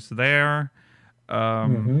senators there.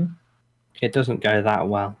 It doesn't go that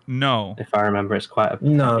well. No. If I remember, it's quite a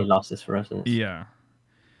heavy losses for us. Yeah.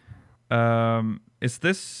 Is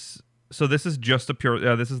this... So this is just a pure...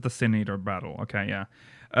 Yeah, this is the Sin Eater battle. Okay, yeah.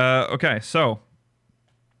 Okay, so...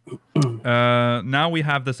 now we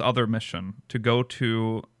have this other mission to go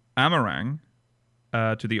to Amarang,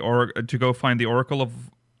 to go find the Oracle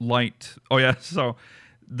of Light. Oh, yeah, so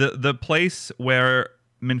the place where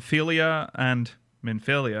Minfilia and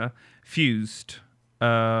Minfilia fused...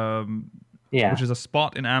 which is a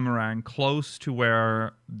spot in Amarang close to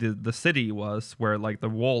where the city was, where like the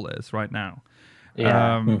wall is right now.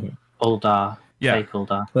 Uldar. Fake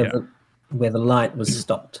Uldar. Where the light was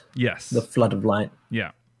stopped. Yes. The flood of light. Yeah.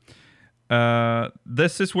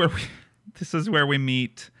 This is where we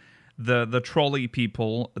meet the trolley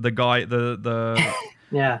people. The guy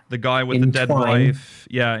the guy with the dead wife.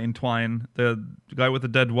 Yeah, in Twine. The guy with the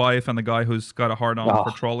dead wife and the guy who's got a hard on for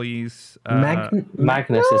trolleys.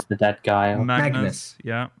 Magnus is the dead guy. Magnus.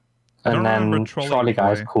 Yeah. And then trolley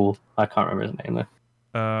guy is cool. I can't remember his name though.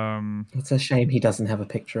 It's a shame he doesn't have a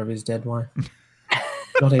picture of his dead wife.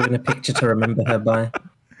 Not even a picture to remember her by.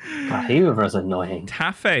 God, he was annoying.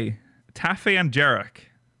 Taffy and Jarek.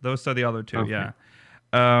 Those are the other two. Okay. Yeah.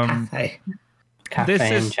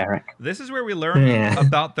 Cafe and Jarek. This is where we learn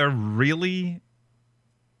about their really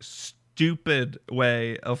stupid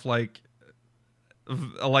way of like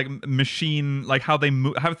machine, like how they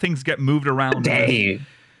move, how things get moved around. You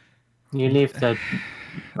leave the.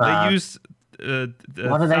 They use.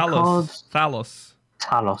 What are they called? Talos.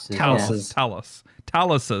 Talos.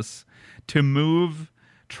 Taluses to move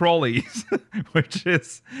trolleys, which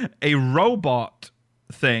is a robot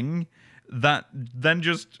thing that then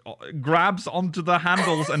just grabs onto the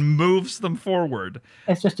handles and moves them forward.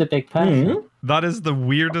 It's just a big person. That is the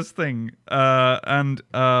weirdest thing. So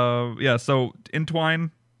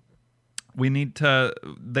Entwine, we need to...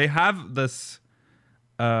 They have this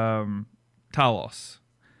Talos,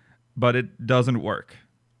 but it doesn't work,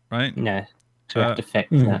 right? No, so we have to fix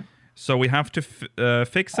it. So we have to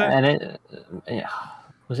fix it? And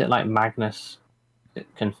was it like Magnus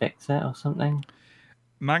can fix it or something?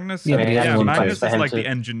 Magnus, Magnus is like the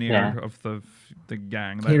engineer of the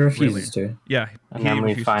gang. He refuses to. Yeah, and then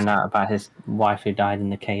we find out about his wife who died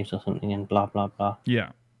in the caves or something, and blah blah blah.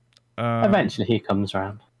 Yeah. Eventually, he comes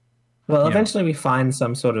around. Well, eventually we find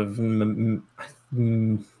some sort of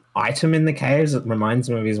item in the caves that reminds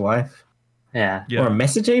him of his wife. Yeah. Or a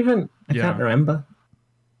message, even. I can't remember.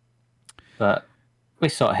 But we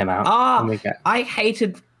sort him out. I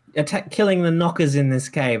hated killing the knockers in this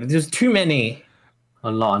cave. There's too many. A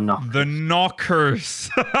lot of knockers. The knockers,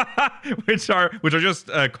 which are just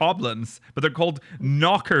goblins, but they're called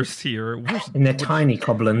knockers here. And they're tiny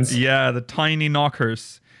goblins. Yeah, the tiny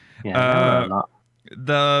knockers. Yeah,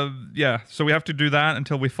 so we have to do that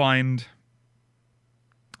until we find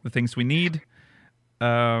the things we need.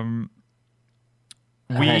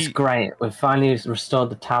 It's great. We've finally restored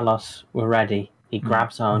the Talos. We're ready. He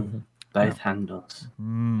grabs on both handles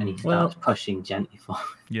and he starts pushing gently forward.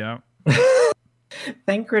 Yeah.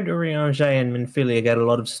 Thancred, Urianger, and Minfilia get a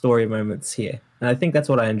lot of story moments here. And I think that's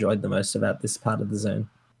what I enjoyed the most about this part of the zone.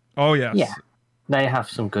 Oh, yes. Yeah. They have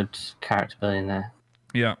some good character building there.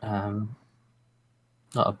 Yeah. A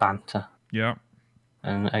lot of banter. Yeah.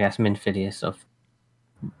 And I guess Minfilia sort of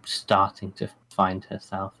starting to find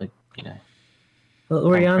herself, you know. Well,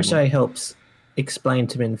 Urianger helps explain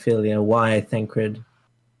to Minfilia why Thancred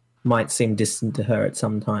might seem distant to her at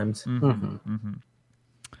some times.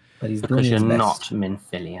 But he's because you're doing his not best.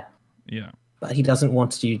 Minfilia. Yeah. But he doesn't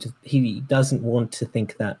want you to. He doesn't want to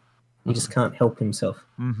think that. He just can't help himself.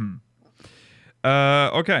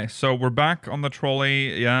 Okay, so we're back on the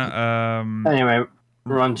trolley. Yeah. Anyway,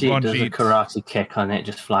 Ranjit does a karate kick on it,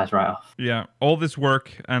 just flies right off. Yeah. All this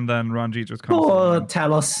work, and then Ranjit just comes. Poor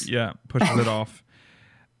Talos. Yeah, pushes it off.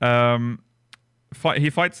 He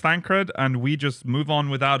fights Thancred, and we just move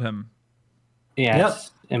on without him. Yeah,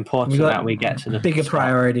 it's important that we get to the bigger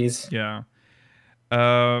priorities. Yeah.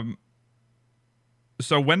 So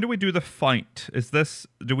when do we do the fight? Is this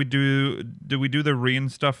do we do the Rian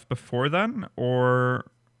stuff before then, or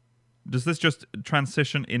does this just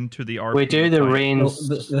transition into the RP? We do the Rian. Well,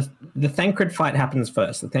 the Thancred fight happens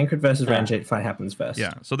first. The Thancred versus Ranjit fight happens first.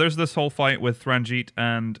 Yeah. So there's this whole fight with Ranjit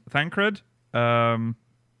and Thancred.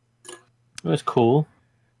 It was cool.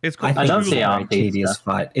 It's cool. I don't see a RP tedious stuff.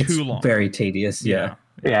 fight. It's Too long. very tedious. Yeah.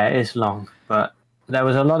 Yeah, it is long, but there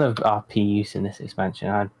was a lot of RP use in this expansion.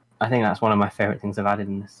 I think that's one of my favorite things I've added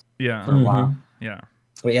in this Yeah. for a while. Yeah.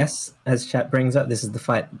 Well, yes, as chat brings up, this is the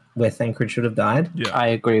fight where Thancred should have died. Yeah. I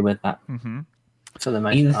agree with that. For the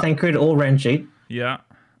most Either part. Thancred or Ranjit. Yeah.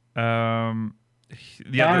 Bearing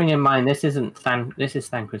in mind, this is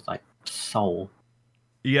Thancred's like soul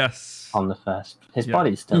Yes. on the first. His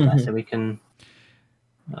body's still there, so we can.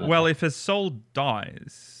 Well, if his soul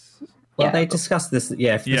dies. Well, Yeah, they but- discussed this.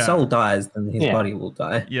 Yeah, if the soul dies, then his Yeah. body will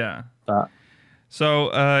die. Yeah. But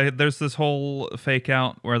So there's this whole fake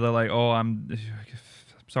out where they're like, "Oh, I'm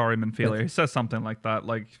sorry, Minfilia." He says something like that,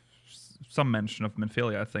 like some mention of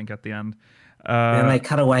Minfilia, I think, at the end. And they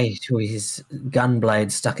cut away to his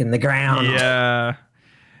gunblade stuck in the ground. Yeah.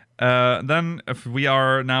 Then if we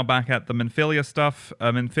are now back at the Minfilia stuff,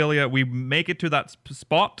 Minfilia, we make it to that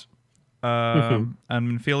spot, and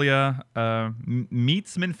Minfilia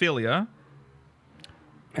meets Minfilia.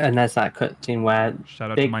 and there's that cutscene where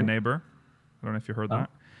Shout out to my neighbor. I don't know if you heard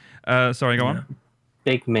that. Sorry, go on.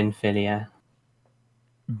 big Minfilia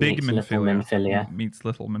Big meets little Minfilia. meets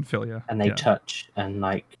little Minfilia, and they touch, and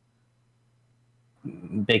like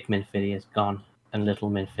big Minfilia is gone, and little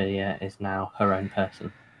Minfilia is now her own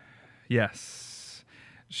person. Yes,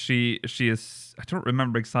 she is. I don't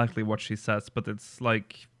remember exactly what she says, but it's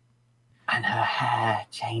like. And her hair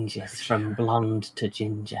changes from blonde to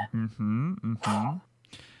ginger.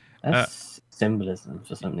 That's symbolism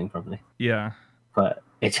for something, probably. Yeah. But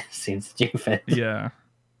it just seems stupid. Yeah.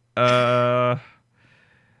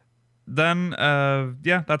 Then,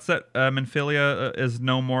 that's it. Minfilia is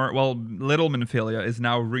no more. Well, little Minfilia is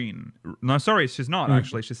now Reen. No, sorry, she's not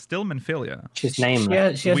actually. She's still Minfilia. She's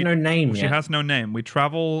nameless. She has no name She yet. has no name. We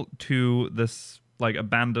travel to this like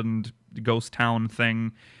abandoned ghost town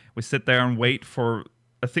thing. We sit there and wait for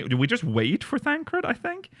I think, do we just wait for Thancred, I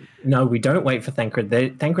think? No, we don't wait for Thancred.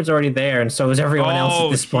 Thancred's already there, and so is everyone else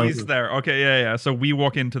at this point. He's there. Okay, yeah. So we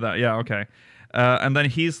walk into that. Yeah, okay. And then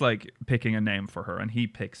he's like picking a name for her, and he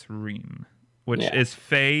picks Reem, which is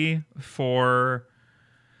Fae for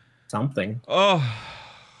something. Oh,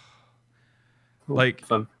 like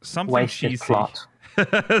For something cheesy. plot.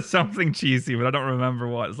 Something cheesy, but I don't remember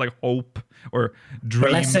what. It's like hope or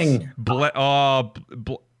dreams. Blessing.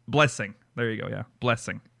 Blessing. There you go. Yeah,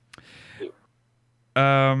 blessing.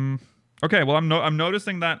 Okay. Well, I'm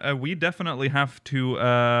noticing that we definitely have to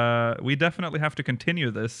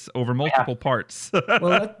continue this over multiple parts.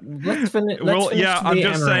 Well, let's finish. I'm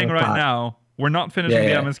just saying right now, we're not finishing the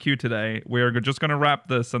Yeah. MSQ today. We're just going to wrap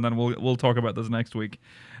this, and then we'll talk about this next week.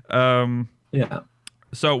 Yeah.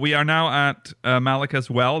 So we are now at Malika's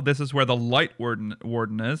Well. This is where the Light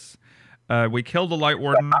Warden is. We killed the Light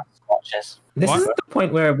Warden. Watches. This What? is the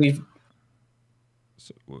point where we've.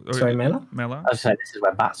 Sorry, Mela? Mela? I was saying this is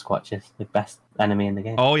where Bat Squatch is, the best enemy in the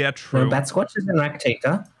game. Oh, yeah, true. No, Bat Squatch is in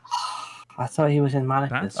Raktika. I thought he was in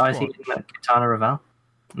Malika's. Bat Oh, is he in Katana Revel?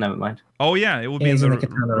 Never mind. Oh, yeah, it would be He's in in the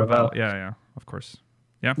Katana Revel. Yeah, of course.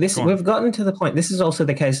 Yeah, go on. We've gotten to the point. This is also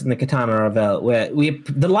the case in the Katana Revel, where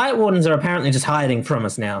the Light Wardens are apparently just hiding from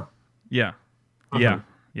us now. Yeah. Uh-huh.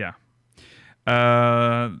 Yeah.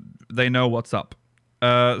 They know what's up.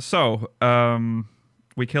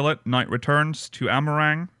 We kill it. Night returns to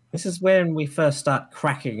Amarang. This is when we first start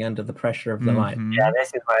cracking under the pressure of the light. Mhm. Yeah,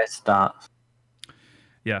 this is where it starts.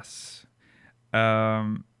 Yes.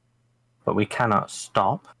 But we cannot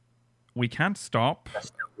stop. We can't stop. There's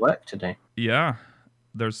still work to do. Yeah.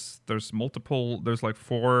 There's multiple. There's like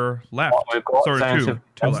 4 left. Well, we've got Sorry, zones 2. of-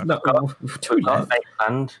 2 left. No, two We've got left.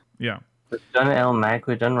 Fakeland. Yeah. We've done Ilmeg.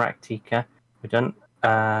 We've done Raktika. We've done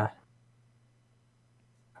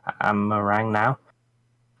Amarang now.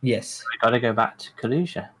 Yes. We've got to go back to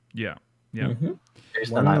Kalusia. Yeah. Mhm. Who's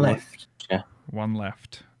the One Light left. Watcher? 1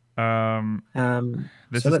 left.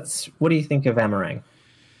 This So is- what do you think of Amarang?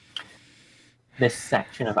 This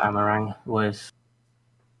section of Amarang was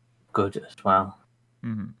good as well.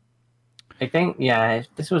 Mhm. I think,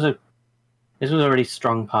 this was a really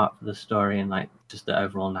strong part for the story and like just the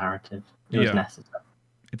overall narrative. It was Yeah. necessary.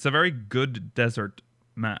 It's a very good desert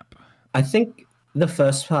map. I think the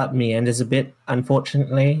first part meanders a bit,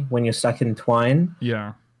 unfortunately, when you're stuck in Twine.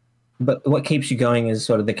 Yeah. But what keeps you going is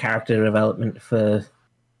sort of the character development for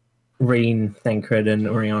Reen, Thancred, and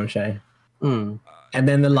Urianshe. Mm. And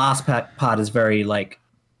then the last part is very like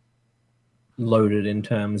loaded in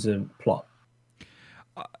terms of plot.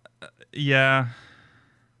 Yeah.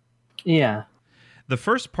 Yeah. The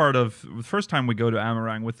first time we go to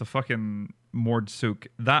Amarang with the fucking Mordsuk,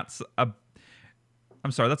 that's a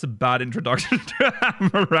bad introduction to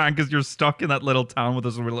Amarang because you're stuck in that little town with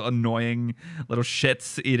those really annoying little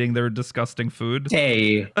shits eating their disgusting food.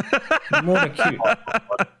 Hey, more cute.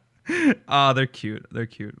 They're cute. They're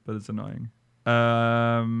cute, but it's annoying.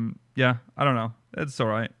 Yeah, I don't know. It's all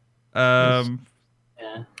right. Yeah.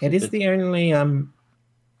 It is the only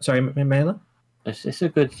sorry, Mela? It's a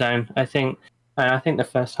good zone. I think the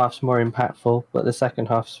first half's more impactful, but the second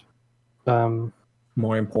half's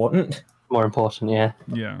More important. more important. Yeah.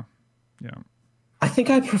 Yeah. I think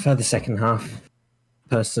I prefer the second half,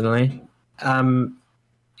 personally.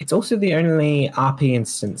 It's also the only RP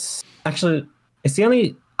instance. Actually, it's the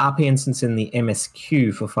only RP instance in the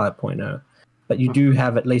MSQ for 5.0. But you do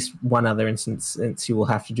have at least one other instance, since you will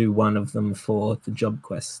have to do one of them for the job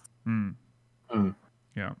quest.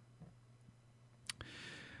 Yeah.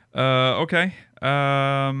 Okay.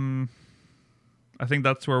 I think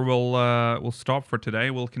that's where we'll stop for today.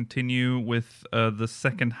 We'll continue with the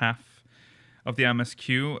second half of the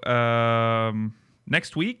MSQ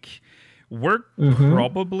next week. We're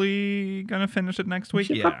probably gonna finish it next week.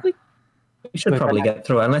 We should probably get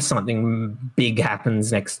through it, unless something big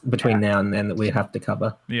happens between now and then that we have to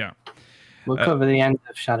cover. Yeah. We'll cover the end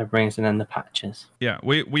of Shadowbringers and then the patches. Yeah,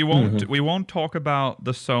 we won't talk about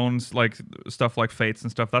the zones, like stuff like fates and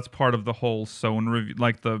stuff. That's part of the whole zone review,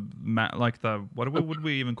 like the what would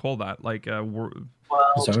we even call that? Like Zone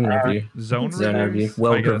review. Zone review.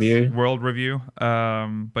 World review. World review.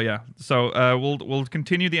 But yeah, so we'll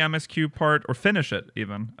continue the MSQ part or finish it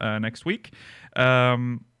even next week.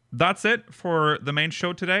 That's it for the main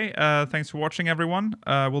show today. Thanks for watching, everyone.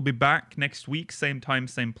 We'll be back next week, same time,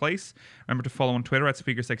 same place. Remember to follow on Twitter at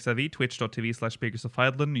SpeakersXIV,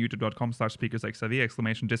 twitch.tv/SpeakersOfHeidlin, youtube.com/SpeakersXIV,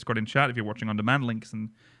 exclamation Discord in chat if you're watching on demand, links in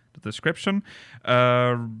the description.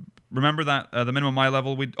 Remember that the minimum eye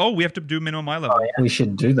level, we have to do minimum eye level. Oh, yeah. We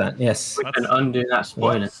should do that, yes. We can undo that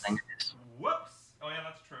spoiler thing. Whoops. Oh yeah,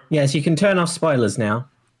 that's true. Yes, you can turn off spoilers now.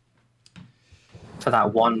 For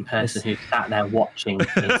that one person who sat there watching,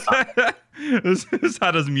 it's like, His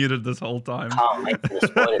hat is muted this whole time. can't wait for the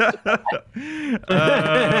spoilers to come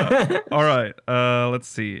out. All right. Let's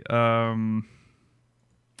see.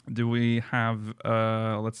 Do we have?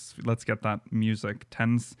 Let's get that music.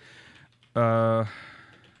 Tens. I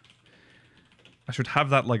should have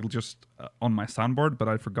that like just on my soundboard, but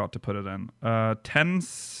I forgot to put it in.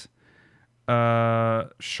 Tens.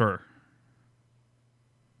 Sure.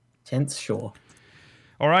 Tense, sure.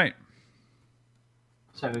 All right.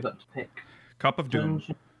 So we've got to pick Cup of Doom.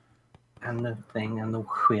 dungeon and the thing and the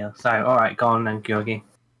wheel. So, all right, go on then, Georgie.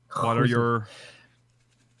 What are your?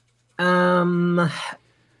 Um. I'm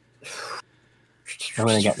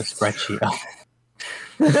gonna get the spreadsheet up.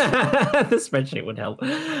 The spreadsheet would help.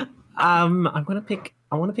 I'm gonna pick.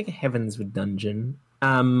 I want to pick a Heavenswood dungeon.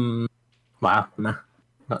 Wow, Nah.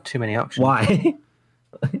 not too many options. Why?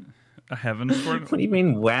 A Heaven's Sword? What do you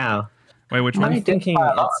mean? Wow. Wait, which No, one? you did thinking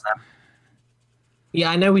quite a lot it's- of them. Yeah,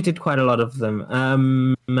 I know we did quite a lot of them.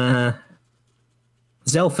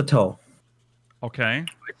 Zelfatol. Okay.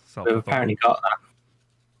 We've apparently got that.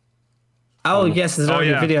 Oh yes, there's already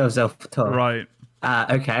yeah. a video of Zelfatol. Right.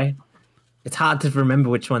 Okay. It's hard to remember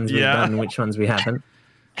which ones we've Yeah. done and which ones we haven't.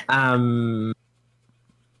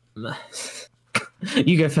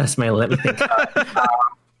 You go first, Mail. Let me think.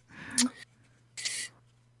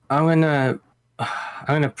 I'm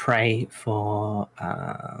gonna pray for.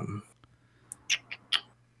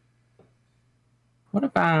 What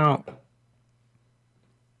about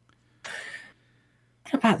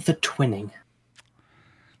the twinning?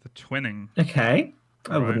 The twinning. Okay.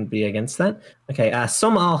 I Right. wouldn't be against that. Okay,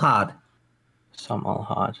 Some All Hard. Some all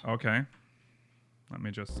hard. Okay. Let me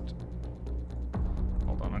just.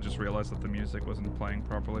 Hold on. I just realized that the music wasn't playing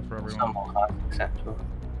properly for everyone. Some all hard acceptable.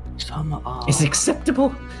 Some are Is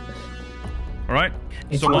acceptable? All right.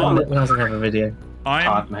 It's So one that doesn't have a video.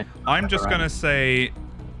 hard, mate. I'm just Right. gonna say,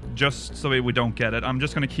 just so we don't get it, I'm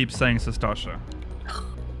just gonna keep saying Sastasha.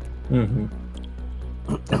 hmm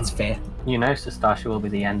That's fair. You know, Sastasha will be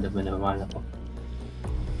the end of Minimum My Level.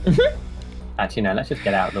 Actually, no. Let's just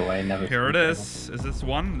get out of the way. And never. Here it is. Is this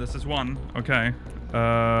one? This is one. Okay.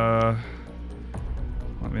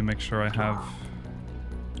 Let me make sure I have.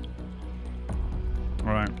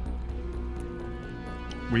 All right.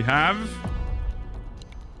 We have.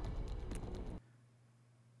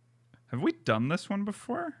 Have we done this one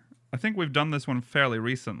before? I think we've done this one fairly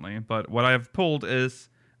recently, but what I have pulled is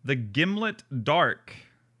the Gimlet Dark.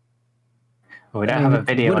 We don't have a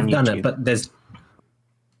video Would on have YouTube. done it, but there's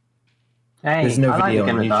Hey, no I like video on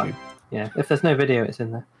Gimlet Dark. YouTube. Yeah, if there's no video, it's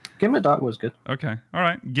in there. Gimlet Dark was good. Okay. All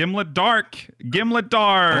right. Gimlet Dark. Gimlet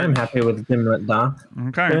Dark. I'm happy with Gimlet Dark.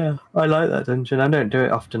 Okay. Yeah, I like that dungeon. I don't do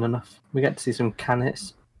it often enough. We get to see some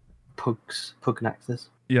Canits, Pugnaxes.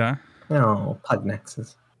 Yeah. Oh,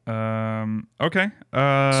 Pugnaxes. Okay.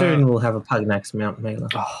 Soon we'll have a Pugnax Mount Mailer.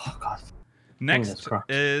 Oh god. Next Fingers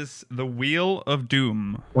crossed. is the Wheel of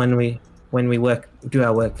Doom. When we do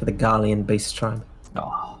our work for the Garlean Beast Tribe.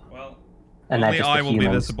 Oh. Well, And they're only just I the will be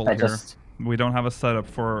humans. visible They're here. just We don't have a setup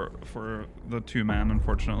for the two-man,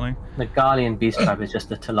 unfortunately. the Garlean Beast Tribe is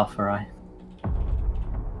just a Telophori.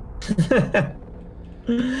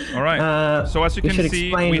 All right. So as you we can should see,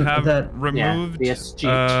 explain we have that- removed the astute.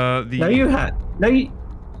 the. No, you had. No, you.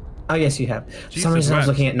 Oh, yes, you have. For Jesus some reason, I was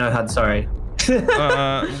wept. looking at No HUD. Sorry.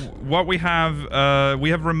 What we have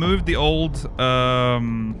removed the old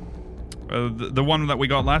the one that we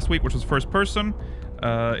got last week, which was first person.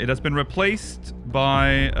 It has been replaced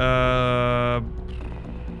by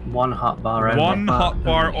One hot bar only. one hot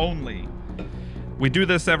bar only. We do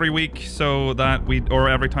this every week so that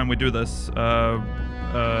every time we do this, so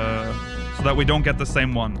that we don't get the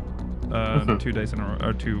same one 2 days in a row,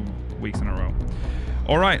 or 2 weeks in a row.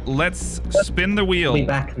 All right, let's spin the wheel. Be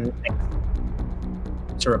back next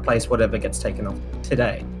to replace whatever gets taken off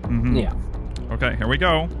today. Mhm. Yeah. Okay, here we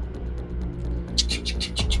go.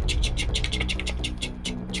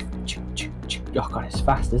 Oh god, it's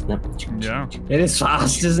fast, isn't it? Yeah. It is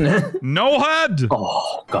fast, isn't it? No HUD.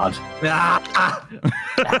 Oh god, Ah!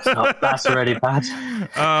 that's already bad.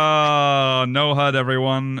 No HUD,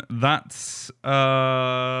 everyone. That's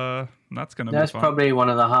gonna That's be fun. probably one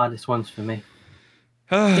of the hardest ones for me.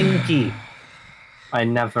 Stinky. I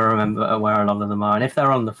never remember where a lot of them are, and if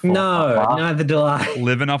they're on the floor, No, neither do I.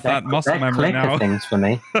 Living off that muscle memory now. things for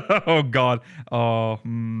me. Oh god. Oh,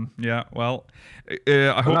 yeah. Well, I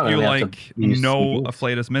not hope gonna you be able to like use no CDs.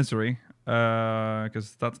 Afflatus Misery,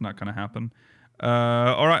 because that's not gonna happen.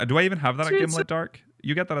 All right. Do I even have that at Gimlet Dark?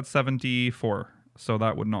 You get that at 74, so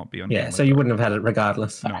that would not be on. Yeah, Gimlet so you Dark. wouldn't have had it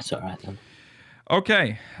regardless. That's all right then.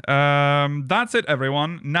 Okay, that's it,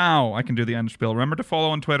 everyone. Now I can do the end spiel. Remember to follow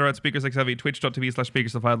on Twitter at SpeakersXIV,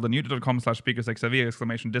 twitch.tv/SpeakersOfIreland,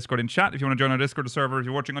 youtube.com/SpeakersXIV, ! Discord in chat. If you want to join our Discord server, if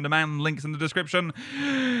you're watching on demand, links in the description.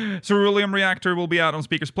 Ceruleum Reactor will be out on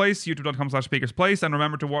Speakers Place, youtube.com/Speakers Place, and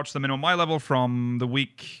remember to watch the minimum eye level from the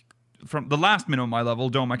last minimum eye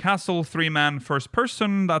level, Doma Castle, 3-man first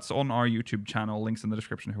person. That's on our YouTube channel. Links in the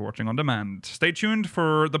description if you're watching on demand. Stay tuned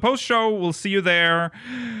for the post show. We'll see you there.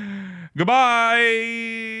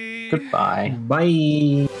 Goodbye. Goodbye.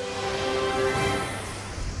 Bye.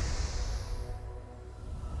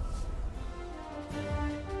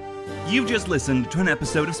 You've just listened to an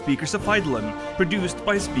episode of Speakers of Eidolon, produced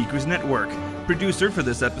by Speakers Network. Producer for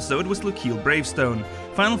this episode was Lukiel Bravestone.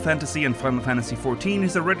 Final Fantasy and Final Fantasy XIV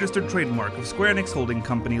is a registered trademark of Square Enix Holding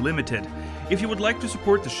Company Limited. If you would like to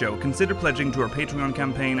support the show, consider pledging to our Patreon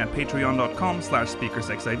campaign at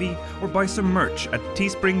patreon.com/SpeakersXIV or buy some merch at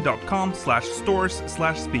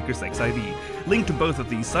teespring.com/stores/SpeakersXIV. Link to both of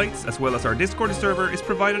these sites, as well as our Discord server, is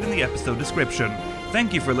provided in the episode description.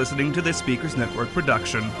 Thank you for listening to this Speakers Network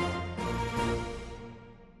production.